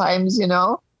sometimes,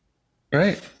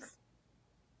 Right.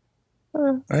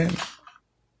 Right.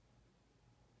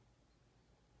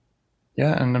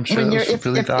 Yeah, and I'm sure it's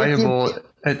really valuable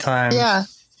at times. Yeah.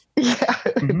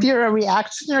 Mm-hmm. If you're a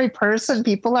reactionary person,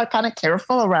 people are kind of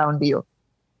careful around you.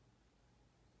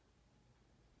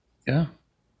 Yeah.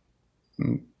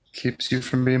 It keeps you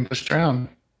from being pushed around.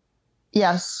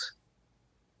 Yes.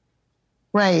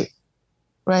 Right.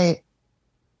 Right.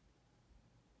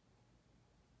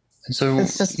 And so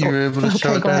you were able to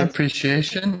show that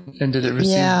appreciation, and did it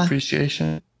receive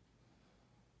appreciation?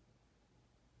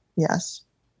 Yes.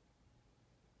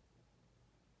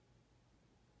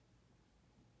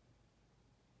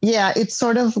 Yeah, it's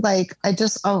sort of like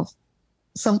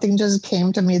something just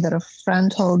came to me that a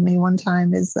friend told me one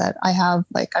time, is that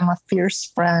I'm a fierce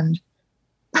friend.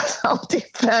 I'll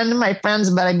defend my friends,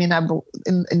 but I mean,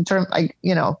 in terms,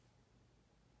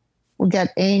 will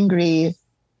get angry.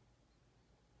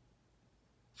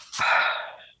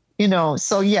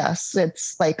 So yes,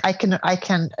 it's like I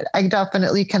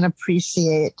definitely can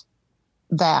appreciate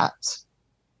that.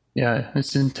 Yeah,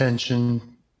 it's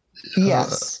intention.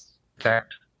 Yes.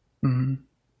 Fact. Mm-hmm.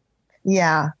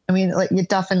 Yeah, I mean,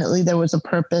 there was a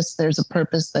purpose. There's a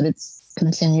purpose that it's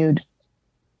continued.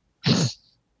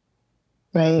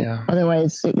 Right. Yeah.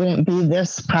 Otherwise, it wouldn't be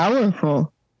this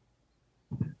powerful.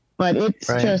 But it's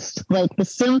just like the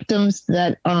symptoms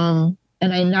that and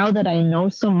now that I know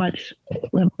so much,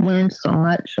 I've learned so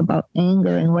much about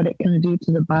anger and what it can do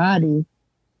to the body.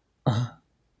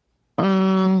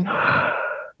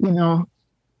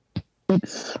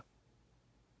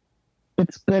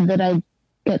 It's good that I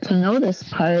get to know this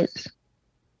part.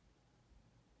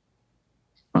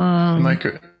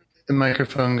 The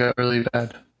microphone got really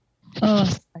bad. Oh,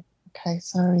 okay,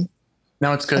 sorry.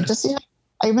 Now it's good.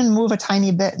 I even move a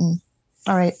tiny bit, and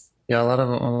all right. Yeah, a lot of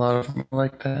them are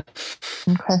like that.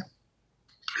 Okay.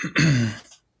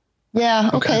 Yeah.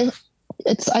 Okay.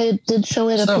 I did show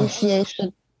it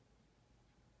appreciation.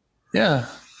 Yeah.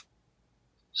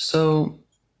 So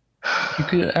you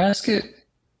could ask it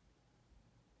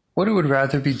what it would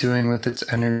rather be doing with its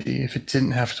energy if it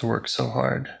didn't have to work so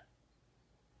hard.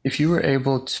 If you were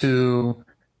able to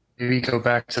maybe go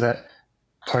back to that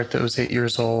part that was 8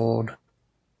 years old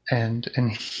and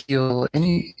heal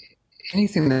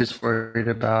anything that it's worried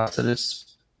about, that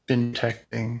it's been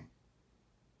protecting,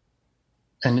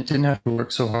 and it didn't have to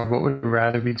work so hard, what would it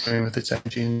rather be doing with its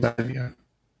energy inside of you?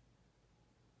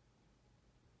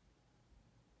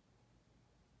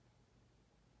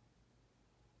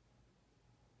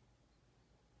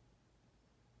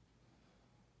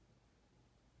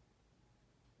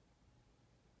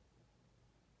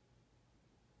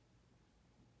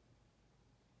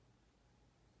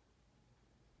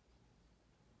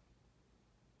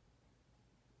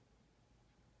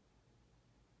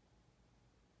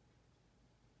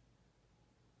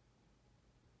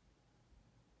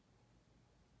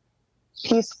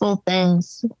 Peaceful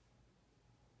things.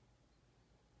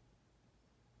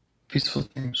 Peaceful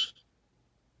things.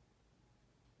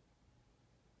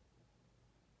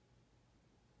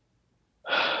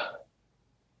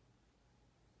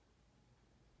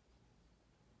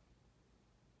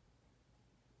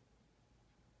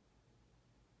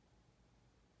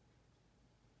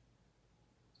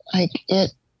 Like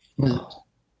it.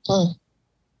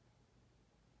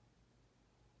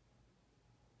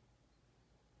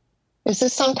 Is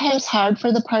this sometimes hard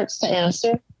for the parts to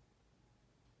answer?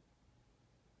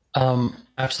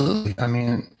 Absolutely. I mean,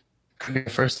 it could be the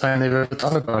first time they've ever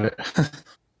thought about it.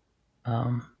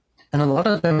 And a lot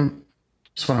of them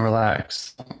just want to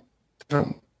relax. They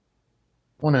don't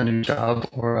want a new job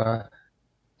or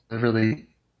really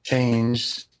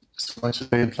change so much as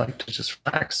they'd like to just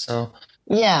relax. So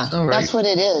yeah, that's what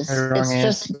it is. It's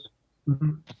just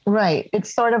right.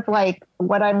 It's sort of like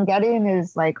what I'm getting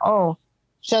is like,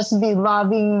 just be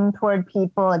loving toward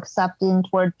people, accepting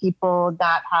toward people,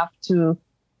 not have to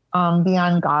be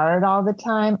on guard all the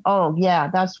time. Oh, yeah,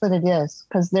 that's what it is.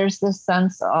 Because there's this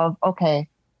sense of, okay,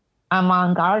 I'm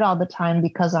on guard all the time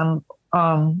because I'm,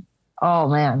 oh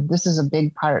man, this is a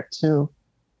big part too.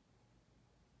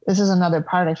 This is another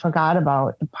part I forgot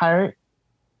about. The part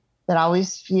that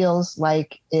always feels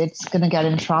like it's going to get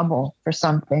in trouble for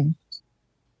something.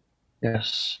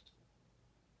 Yes.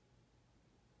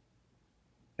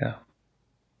 Yeah.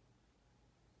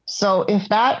 So if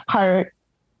that part,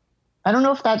 I don't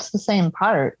know if that's the same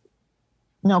part.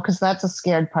 No, because that's a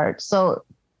scared part. So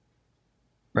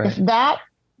if that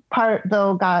part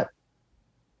though got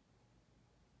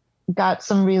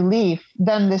some relief,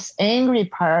 then this angry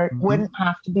part wouldn't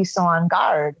have to be so on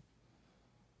guard.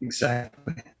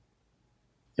 Exactly.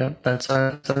 Yep, that's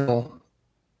our goal.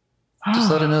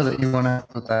 Just let it know that you want to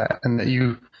help with that, and that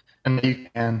you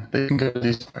can go to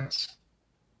these parts.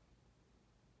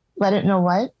 Let it know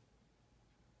what?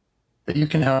 That you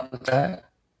can help with that,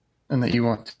 and that you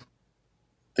want to.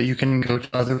 That you can go to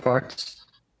other parts.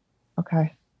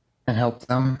 Okay. And help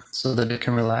them so that it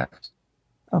can relax.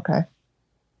 Okay.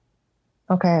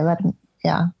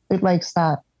 It likes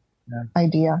that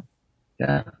idea.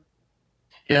 Yeah.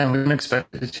 Yeah, and we don't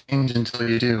expect it to change until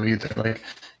you do either. Like,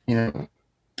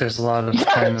 there's a lot of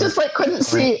I just couldn't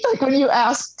see, like when you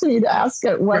asked me to ask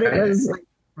it what it was. It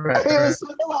was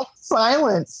sort of like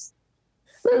silence.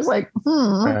 There's like,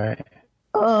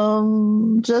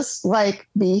 just like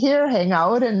be here, hang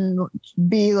out, and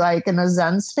be like in a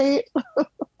Zen state.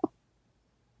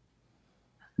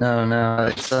 No,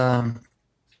 it's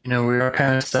we are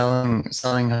kind of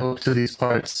selling hope to these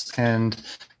parts, and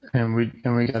we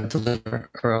got to deliver,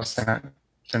 or else they're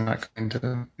not going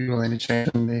to be willing to change,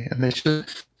 and they should.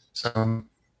 So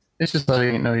it's just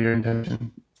letting it know your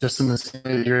intention, just in the same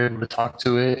way that you're able to talk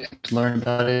to it, to learn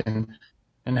about it, and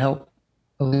help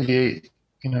alleviate,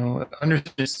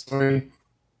 understand the story.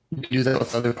 You can do that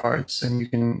with other parts, and you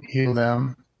can heal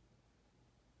them.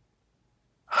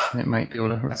 And it might be able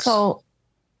to relax. So,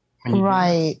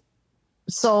 right.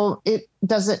 So it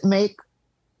does it make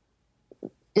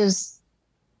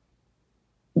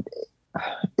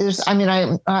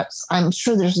I'm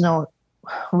sure there's no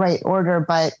right order,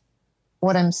 but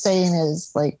what I'm saying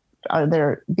is, like, are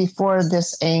there, before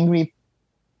this the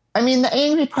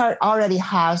angry part already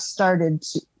has started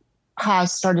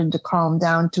to calm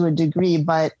down to a degree,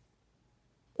 but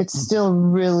it's still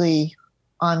really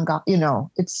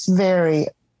it's very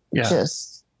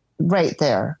just right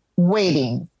there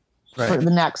waiting for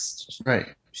the next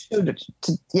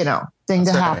thing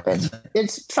to happen.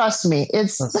 It's, trust me,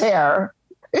 it's there.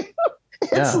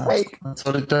 It's like, that's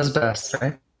what it does best,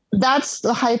 right? That's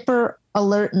the hyper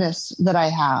alertness that I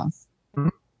have.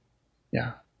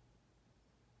 Yeah.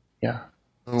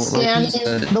 Scanning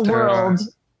the world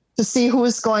to see who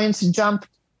is going to jump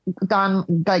on,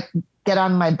 like, get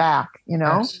on my back,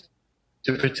 Yes.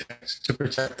 To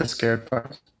protect the scared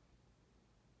part.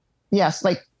 Yes,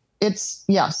 like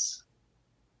yes.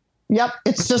 Yep,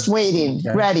 it's just waiting,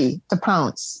 ready to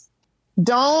pounce.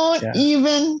 Don't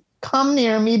even come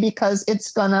near me, because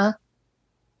it's gonna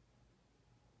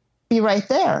be right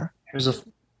there. Here's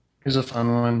a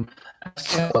fun one.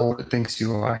 Ask how old it thinks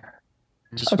you are.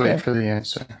 And just wait for the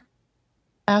answer.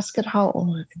 Ask it how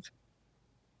old.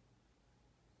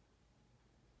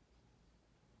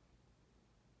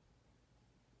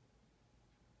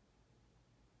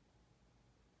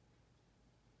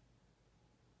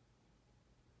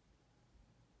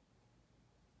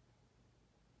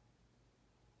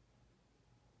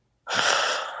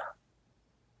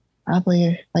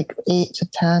 Probably like 8 to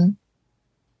 10.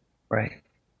 Right.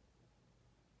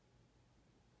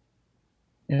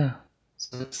 Yeah.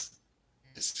 So it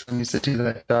still needs to do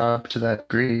that job to that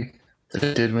degree that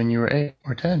it did when you were 8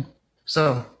 or 10.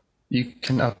 So you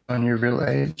can up on your real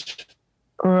age.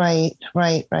 Right.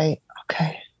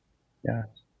 Okay. Yeah.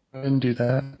 Go ahead and do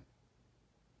that.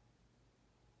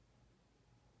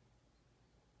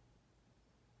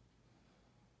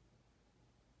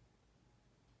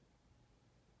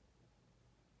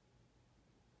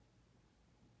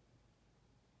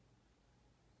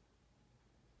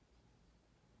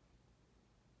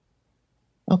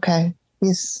 Okay.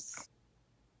 He's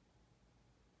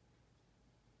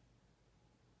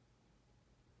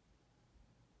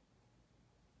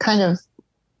kind of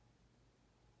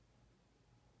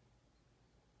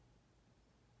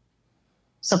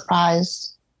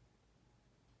surprised.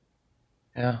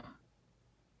 Yeah.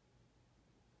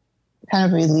 Kind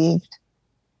of relieved.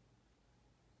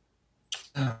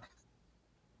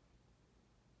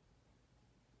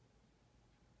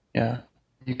 Yeah.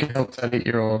 You can help that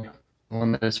 8-year-old, the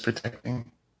one that is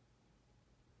protecting.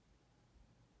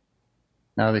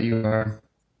 Now that you are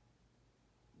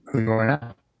who you are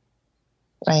now.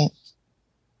 Right.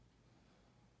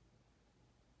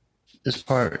 This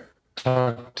part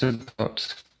talked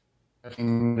about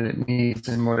having what it needs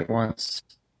and what it wants,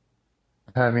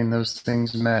 having those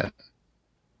things met.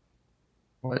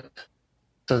 What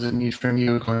does it need from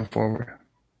you going forward?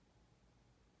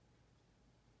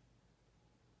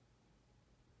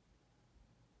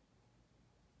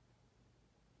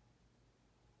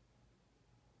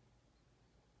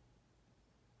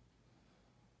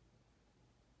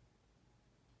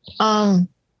 To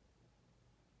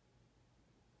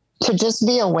just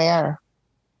be aware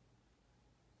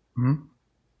Mm-hmm.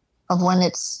 of when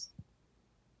it's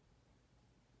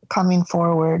coming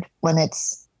forward, when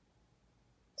it's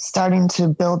starting to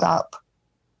build up.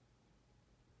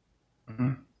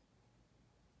 Mm-hmm.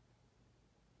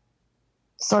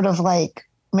 Sort of like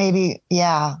maybe,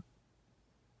 yeah.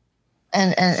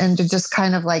 And to just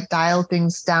kind of like dial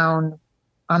things down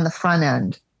on the front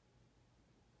end.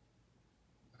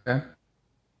 Okay.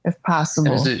 If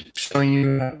possible. And is it showing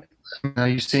you, are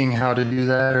you seeing how to do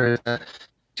that, or do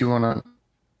you want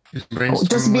to brainstorm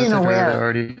just being aware?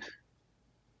 Already?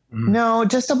 No,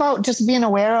 just being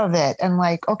aware of it and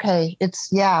like, okay,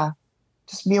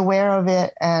 just be aware of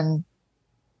it and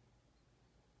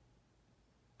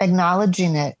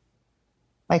acknowledging it.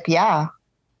 Like, yeah,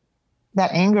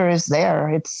 that anger is there.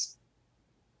 It's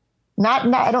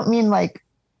not, I don't mean like,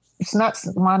 it's not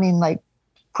wanting like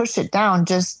push it down,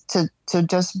 just to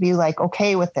just be like,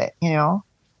 okay with it, you know?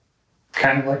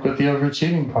 Kind of like with the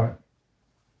overachieving part.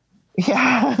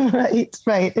 Yeah,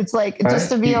 right. It's like, right? Just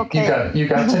to be okay. You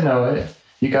got to know it.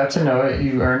 You got to know it.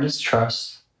 You earned his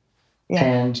trust. Yeah.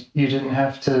 And you didn't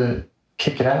have to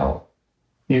kick it out.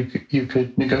 You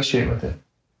could negotiate with it.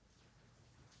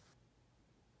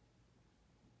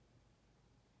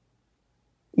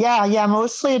 Yeah.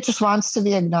 Mostly it just wants to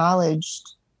be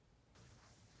acknowledged.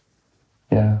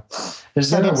 Yeah. Is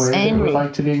there a way that it would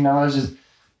like to be acknowledged?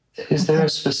 Is there a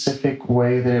specific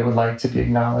way that it would like to be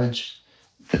acknowledged?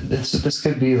 This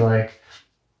could be like,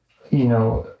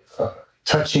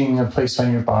 touching a place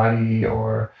on your body,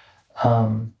 or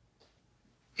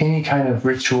any kind of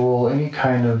ritual, any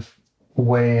kind of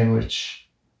way in which,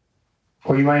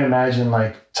 or you might imagine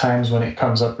like times when it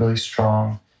comes up really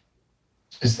strong.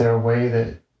 Is there a way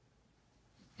that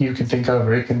you can think of,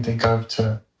 or it can think of,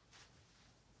 to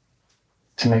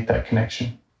make that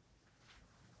connection?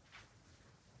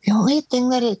 The only thing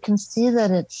that it can see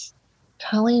that it's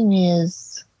telling me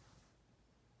is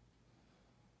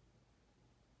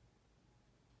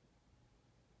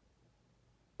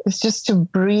just to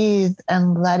breathe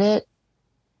and let it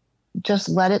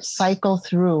cycle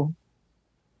through.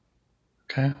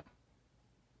 Okay.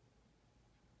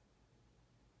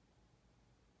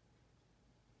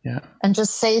 Yeah. And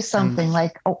just say something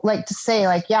like to say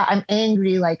like, yeah, I'm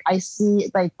angry. Like I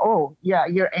see like, oh yeah,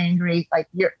 you're angry. Like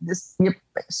you're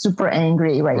super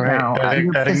angry right now.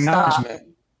 That acknowledgement.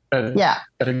 Yeah.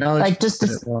 That acknowledgement. Like just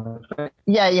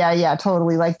yeah,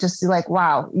 totally. Like just like,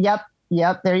 wow. Yep.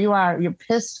 There you are. You're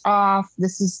pissed off.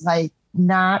 This is like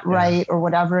not right, or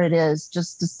whatever it is,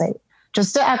 just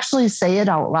to actually say it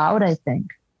out loud, I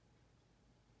think.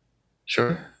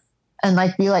 Sure. And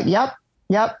like, be like, yep,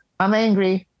 I'm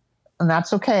angry. And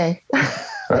that's okay.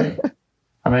 Right.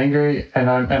 I'm angry, and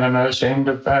I'm not ashamed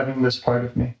of having this part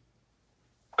of me,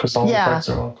 because all the parts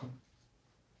are welcome.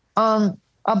 And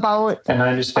I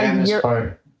understand this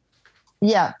part.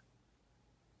 Yeah.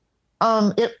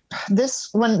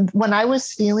 When I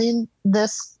was feeling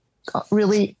this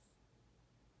really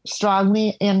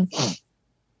strongly, and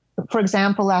for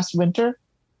example, last winter,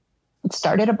 it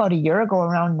started about a year ago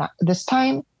around this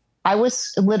time. I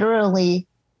was literally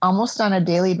almost on a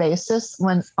daily basis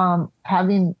when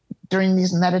during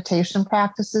these meditation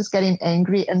practices, getting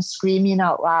angry and screaming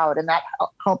out loud. And that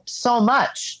helped so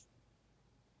much.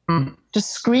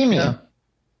 Just screaming.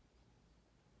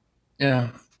 Yeah.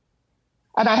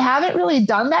 And I haven't really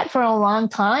done that for a long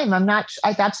time.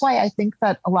 That's why I think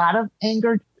that a lot of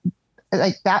anger,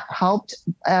 like that helped.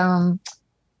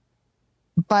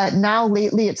 But now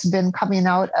lately it's been coming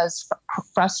out as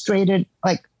frustrated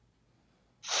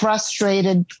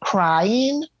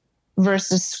crying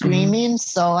versus screaming.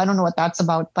 So I don't know what that's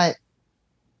about, but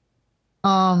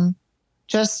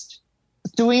just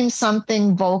doing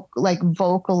something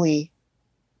vocally,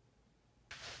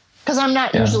 because I'm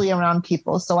not usually around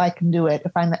people, so I can do it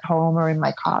if I'm at home or in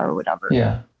my car or whatever.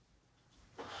 Yeah.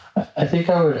 I think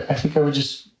I would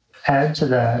just add to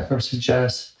that, or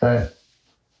suggest that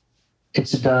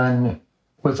it's done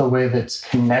with a way that's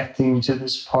connecting to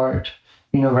this part,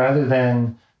 rather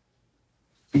than,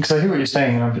 because I hear what you're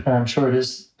saying, and I'm sure it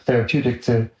is therapeutic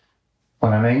to,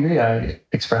 when I'm angry, I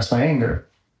express my anger.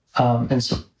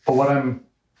 But what I'm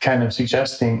kind of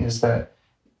suggesting is that,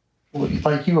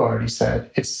 like you already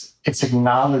said, it's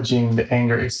acknowledging the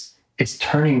anger. It's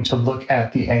turning to look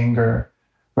at the anger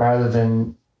rather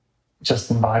than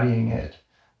just embodying it.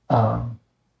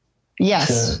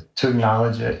 Yes. To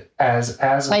acknowledge it as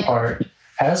a part,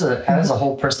 as a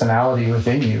whole personality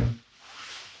within you.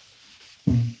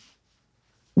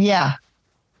 Yeah.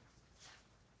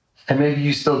 And maybe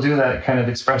you still do that kind of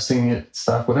expressing it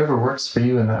stuff, whatever works for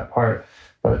you in that part.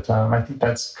 But I think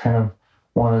that's kind of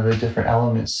one of the different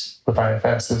elements with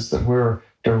IFS is that we're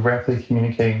directly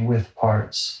communicating with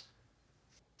parts.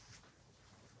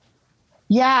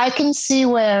 Yeah, I can see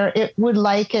where it would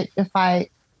like it if I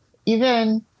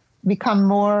even become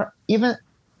more, even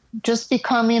just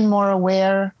becoming more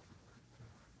aware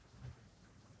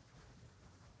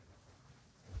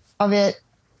of it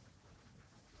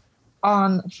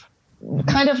on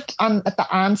kind of at the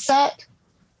onset,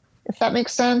 if that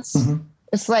makes sense. Mm-hmm.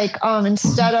 It's like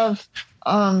instead of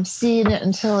seeing it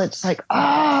until it's like,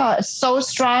 it's so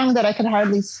strong that I can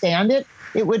hardly stand it.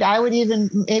 I would even,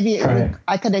 maybe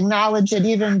I could acknowledge it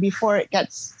even before it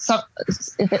gets,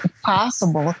 if it's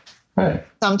possible. Right.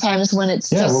 Sometimes when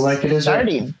it's like it is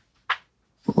starting.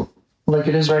 Like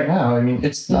it is right now. I mean,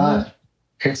 it's not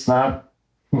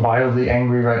wildly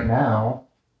angry right now.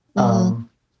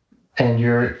 And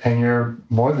you're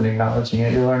more than acknowledging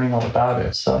it. You're learning all about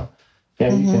it. So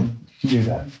yeah, you can do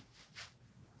that.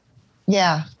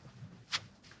 Yeah.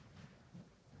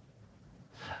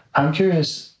 I'm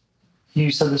curious,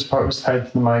 you said this part was tied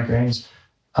to the migraines.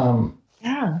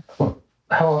 Yeah.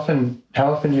 How often do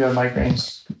you have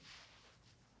migraines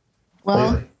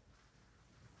lately?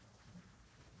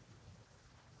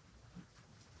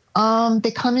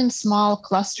 They come in small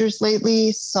clusters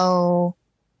lately. So,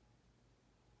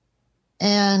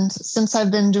 and since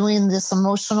I've been doing this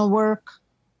emotional work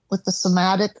with the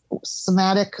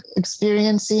somatic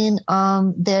experiencing,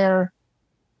 when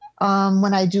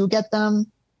I do get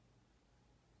them,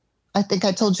 I think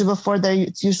I told you before,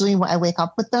 it's usually when I wake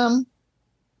up with them.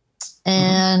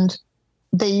 And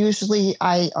they usually,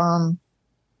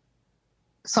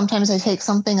 sometimes I take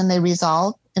something and they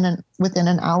resolve within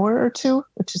an hour or two,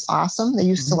 which is awesome. They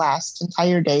used to last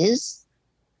entire days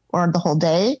or the whole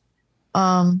day.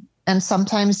 And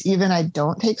sometimes even I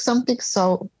don't take something.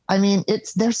 So, I mean,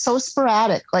 they're so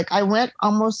sporadic. Like I went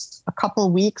almost a couple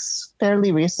of weeks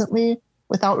fairly recently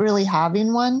without really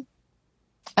having one.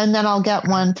 And then I'll get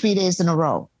one 3 days in a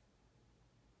row.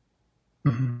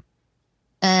 Mm-hmm.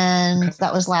 And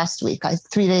that was last week.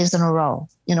 3 days in a row.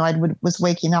 I was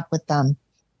waking up with them.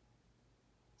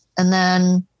 And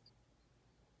then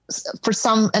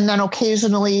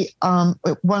occasionally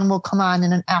one will come on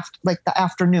in the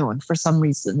afternoon for some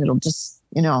reason. It'll just,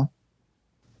 Yeah.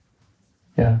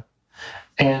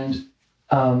 And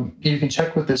you can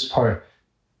check with this part.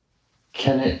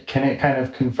 Can it kind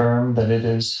of confirm that it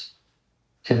is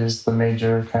the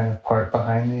major kind of part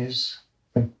behind these?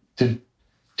 Like, did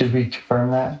we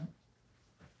confirm that?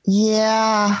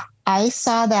 Yeah, I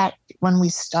saw that when we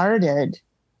started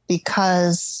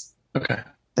because of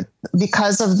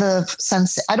the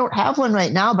sense. I don't have one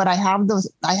right now, but I have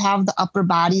the upper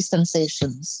body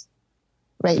sensations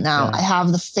right now. Yeah. I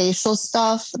have the facial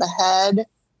stuff, the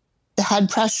head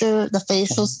pressure, the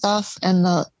facial stuff, and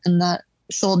the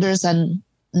shoulders and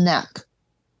neck.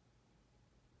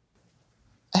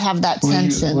 I have that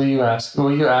tension. Will you ask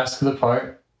the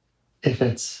part if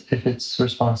it's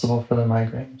responsible for the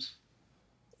migraines?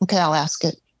 Okay, I'll ask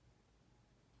it.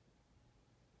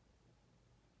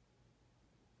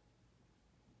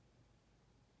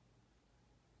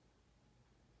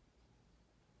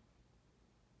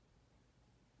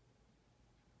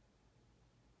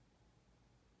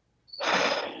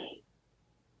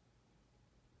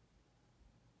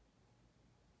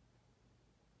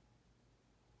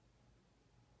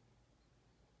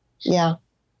 Yeah.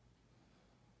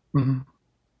 Mm-hmm.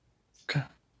 Okay.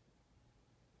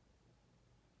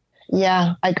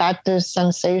 Yeah, I got this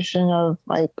sensation of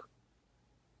like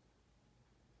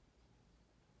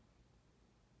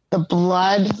the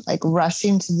blood like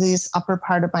rushing to this upper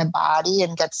part of my body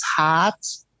and gets hot.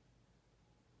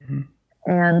 Mm-hmm.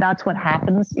 And that's what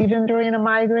happens even during a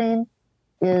migraine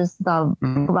is the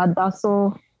blood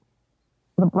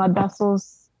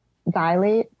vessels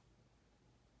dilate.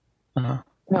 Uh-huh.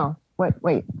 No,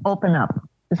 wait, open up.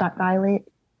 Does that dilate?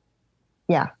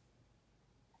 Yeah.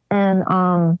 And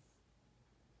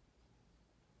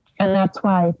that's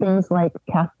why things like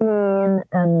caffeine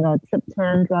and the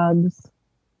triptan drugs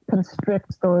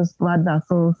constrict those blood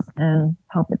vessels and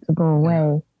help it to go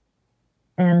away.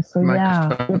 And so,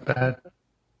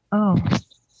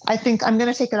 I think I'm going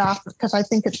to take it off because I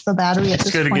think it's the battery at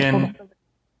this point. It's good again.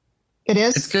 It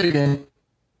is? It's good again.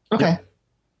 Okay. Yep.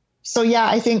 So yeah,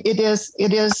 I think it is. I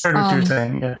heard what you're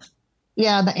saying, yeah.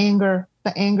 Yeah, the anger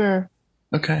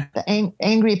Okay. The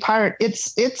angry part.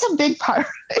 It's a big part.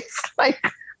 It's like,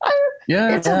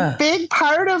 it's a big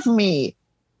part of me.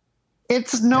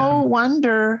 It's no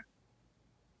wonder.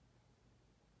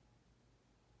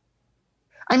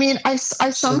 I mean, I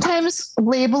sometimes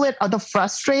label it the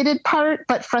frustrated part,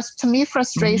 but to me,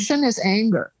 frustration is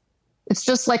anger. It's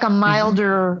just like a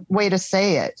milder way to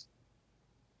say it.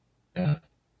 Yeah.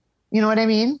 You know what I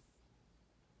mean?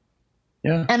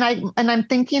 Yeah. And I'm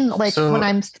thinking, like, when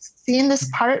I'm seeing this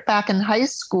part back in high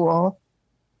school,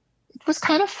 it was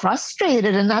kind of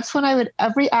frustrated. And that's when I would,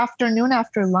 every afternoon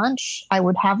after lunch, I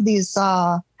would have these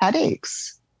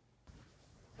headaches.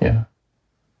 Yeah.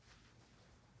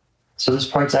 So this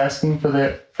part's asking for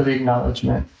the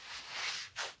acknowledgement,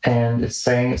 and it's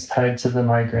saying it's tied to the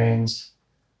migraines.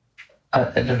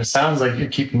 And it sounds like you're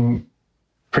keeping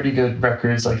pretty good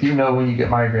records. Like, you know when you get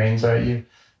migraines, right?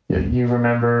 You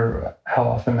remember how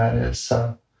often that is.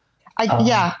 So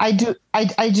I do.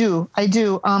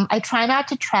 I try not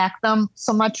to track them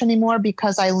so much anymore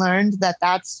because I learned that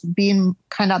that's being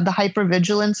kind of the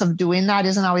hypervigilance of doing that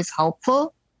isn't always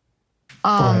helpful.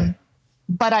 Right.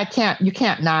 But you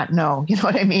can't not know. You know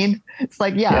what I mean? It's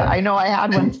like, I know I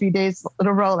had one 3 days in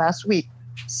a row last week.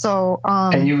 So,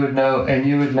 and you would know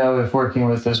if working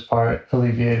with this part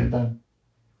alleviated them.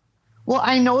 Well,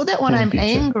 I know that when I'm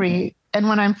angry and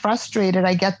when I'm frustrated,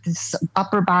 I get these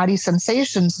upper body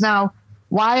sensations. Now,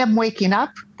 why I'm waking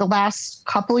up the last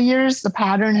couple of years, the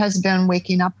pattern has been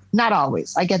waking up. Not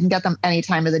always. I can get them any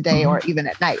time of the day or even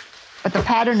at night. But the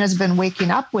pattern has been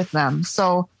waking up with them.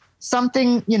 So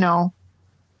something,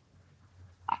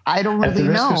 I don't really know. At the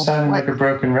risk of sounding like a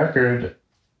broken record,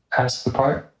 ask the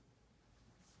part.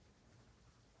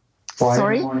 Why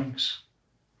Sorry? in the mornings?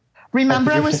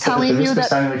 Remember I was telling you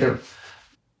that... ask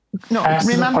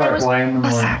the part why in the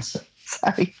mornings.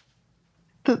 Sorry.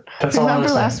 That's all I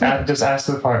was saying. Just ask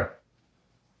the part.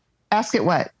 Ask it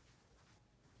what?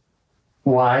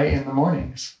 Why in the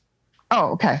mornings?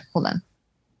 Oh, okay. Hold on.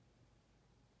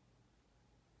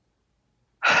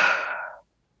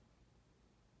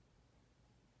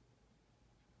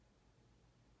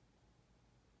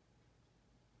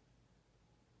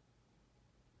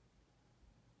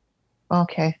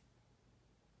 Okay.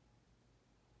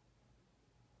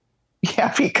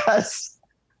 Yeah, because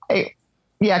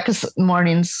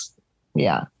mornings,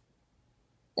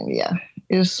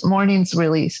 mornings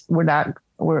really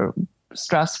were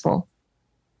stressful.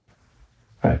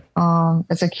 Right.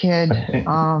 As a kid, they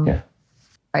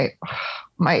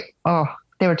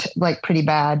were like pretty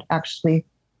bad, actually.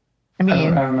 I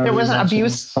mean, there wasn't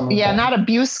abuse. Not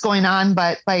abuse going on,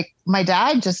 but like my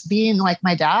dad just being like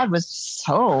my dad was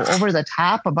so over the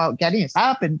top about getting us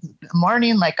up in the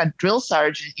morning like a drill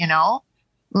sergeant,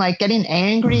 like getting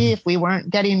angry if we weren't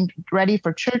getting ready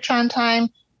for church on time,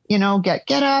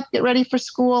 get up, get ready for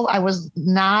school. I was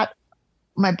not,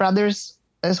 my brothers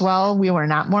as well. We were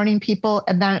not morning people.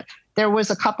 And then there was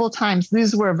a couple of times,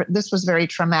 this was very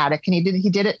traumatic. And he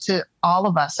did it to all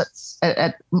of us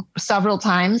at several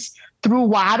times. Threw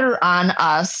water on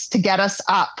us to get us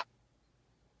up.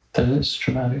 That is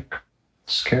traumatic.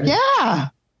 Scary. Yeah.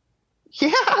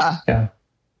 Yeah.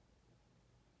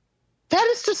 That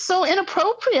is just so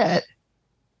inappropriate.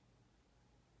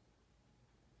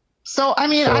 So, I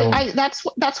mean,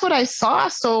 that's what I saw.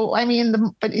 So, I mean,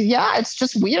 it's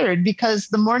just weird because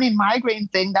the morning migraine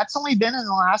thing, that's only been in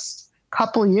the last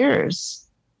couple years.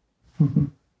 Mm-hmm.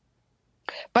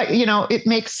 But, it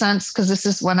makes sense because this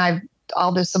is when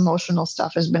all this emotional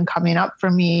stuff has been coming up for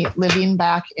me, living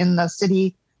back in the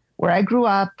city where I grew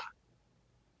up,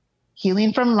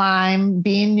 healing from Lyme,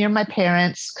 being near my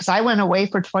parents, because I went away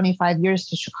for 25 years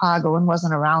to Chicago and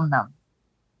wasn't around them.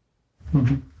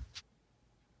 Mm-hmm.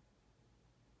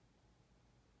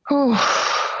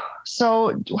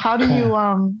 So how do you,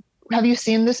 have you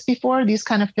seen this before? These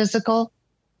kind of physical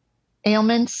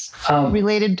ailments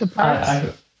related to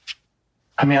parts?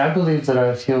 I believe that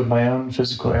I've healed my own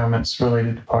physical ailments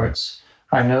related to parts.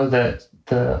 I know that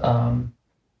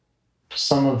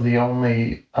some of the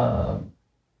only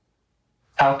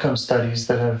outcome studies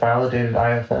that have validated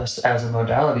IFS as a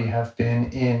modality have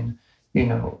been in,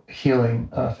 healing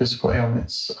physical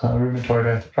ailments,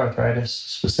 rheumatoid arthritis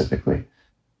specifically.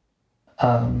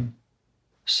 Wow.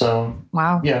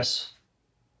 Yes.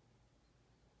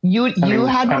 You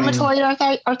had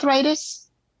rheumatoid arthritis?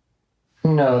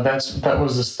 No, that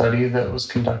was a study that was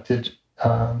conducted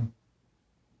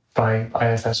by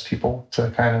IFS people to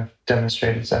kind of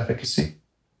demonstrate its efficacy.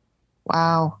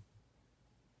 Wow.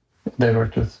 They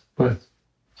worked with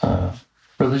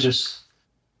religious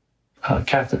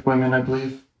Catholic women, I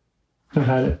believe, who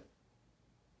had it.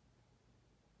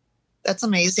 That's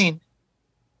amazing.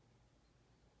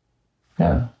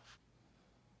 Yeah.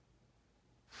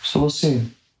 So we'll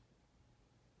see.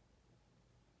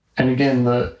 And again,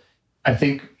 I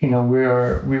think, we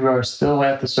are still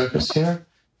at the surface here,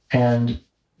 and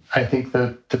I think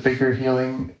the bigger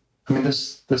healing,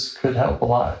 this could help a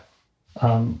lot.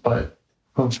 But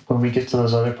when we get to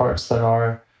those other parts that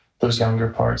are those younger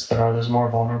parts, that are those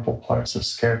more vulnerable parts, those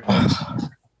scared parts,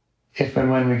 if and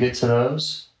when we get to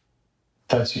those,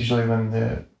 that's usually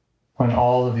when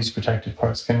all of these protected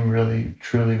parts can really,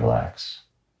 truly relax.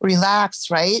 Relax,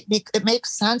 right? It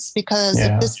makes sense, because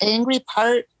if this angry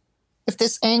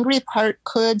part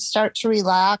could start to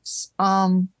relax,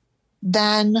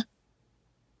 then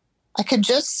I could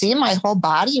just see my whole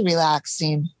body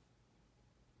relaxing.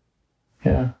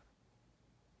 Yeah.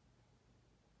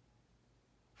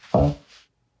 Well,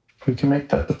 we can make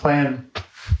that the plan.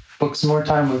 Book some more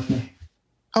time with me.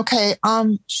 Okay.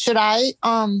 Should I,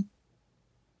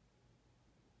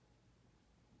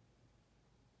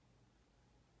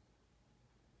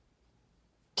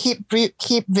 keep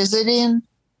visiting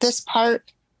this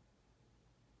part?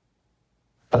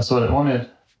 That's what it wanted.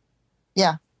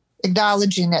 Yeah.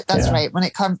 Acknowledging it. That's right. When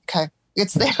it comes, okay.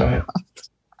 It's there. Right.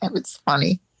 It's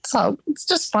funny. So it's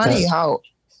just funny how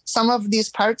some of these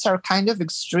parts are kind of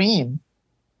extreme.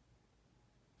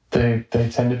 They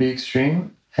tend to be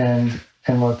extreme, and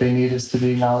what they need is to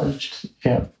be acknowledged.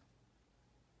 Yeah.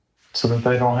 So that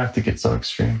they don't have to get so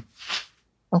extreme.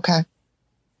 Okay.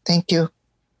 Thank you.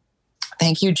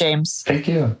 Thank you, James. Thank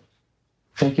you.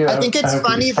 I think it's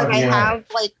funny that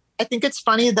I think it's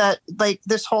funny that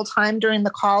this whole time during the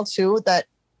call too, that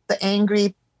the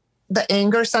anger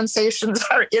sensations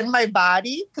are in my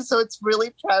body. So it's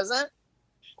really present.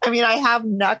 I have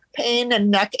neck pain and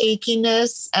neck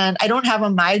achiness, and I don't have a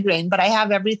migraine, but I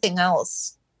have everything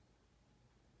else.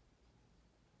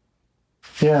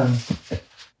 Yeah.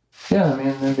 Yeah.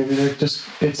 Maybe they're just,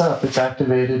 it's up, it's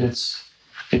activated, it's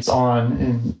on,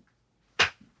 and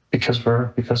because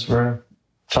we're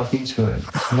talking to it.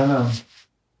 I don't know.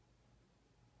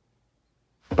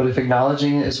 But if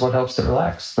acknowledging it is what helps it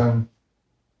relax, then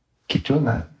keep doing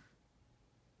that.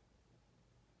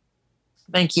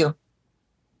 Thank you.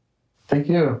 Thank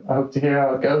you. I hope to hear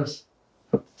how it goes.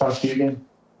 Hope to talk to you again.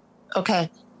 Okay.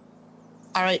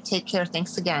 All right. Take care.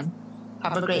 Thanks again.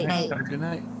 Have a great night. Have a good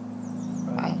night.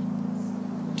 Bye.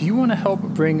 Do you want to help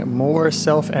bring more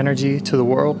self-energy to the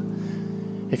world?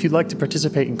 If you'd like to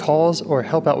participate in calls or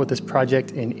help out with this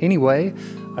project in any way,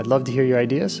 I'd love to hear your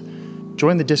ideas.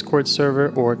 Join the Discord server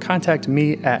or contact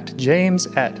me at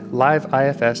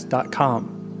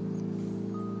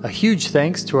james@liveifs.com. A huge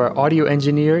thanks to our audio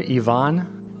engineer,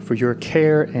 Yvonne, for your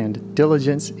care and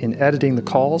diligence in editing the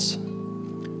calls.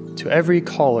 To every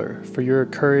caller for your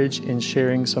courage in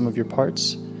sharing some of your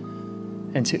parts.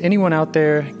 And to anyone out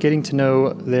there getting to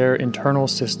know their internal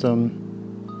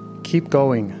system, keep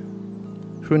going.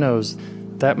 Who knows?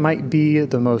 That might be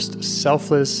the most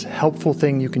selfless, helpful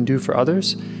thing you can do for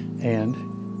others, and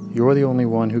you're the only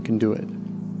one who can do it.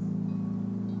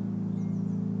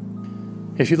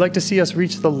 If you'd like to see us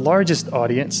reach the largest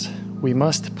audience, we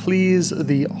must please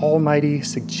the almighty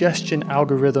suggestion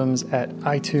algorithms at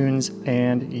iTunes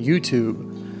and YouTube.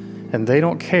 And they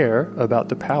don't care about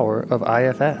the power of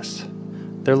IFS.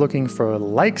 They're looking for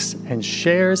likes and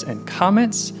shares and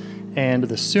comments, and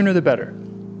the sooner the better.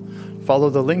 Follow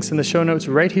the links in the show notes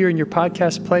right here in your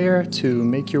podcast player to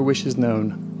make your wishes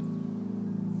known.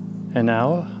 And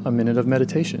now, a minute of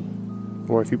meditation.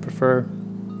 Or if you prefer,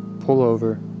 pull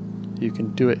over. You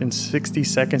can do it in 60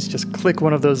 seconds. Just click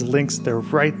one of those links. They're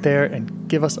right there, and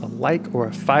give us a like or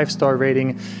a 5-star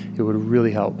rating. It would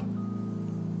really help.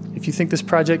 If you think this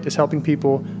project is helping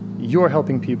people, you're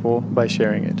helping people by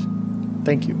sharing it.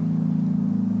 Thank you.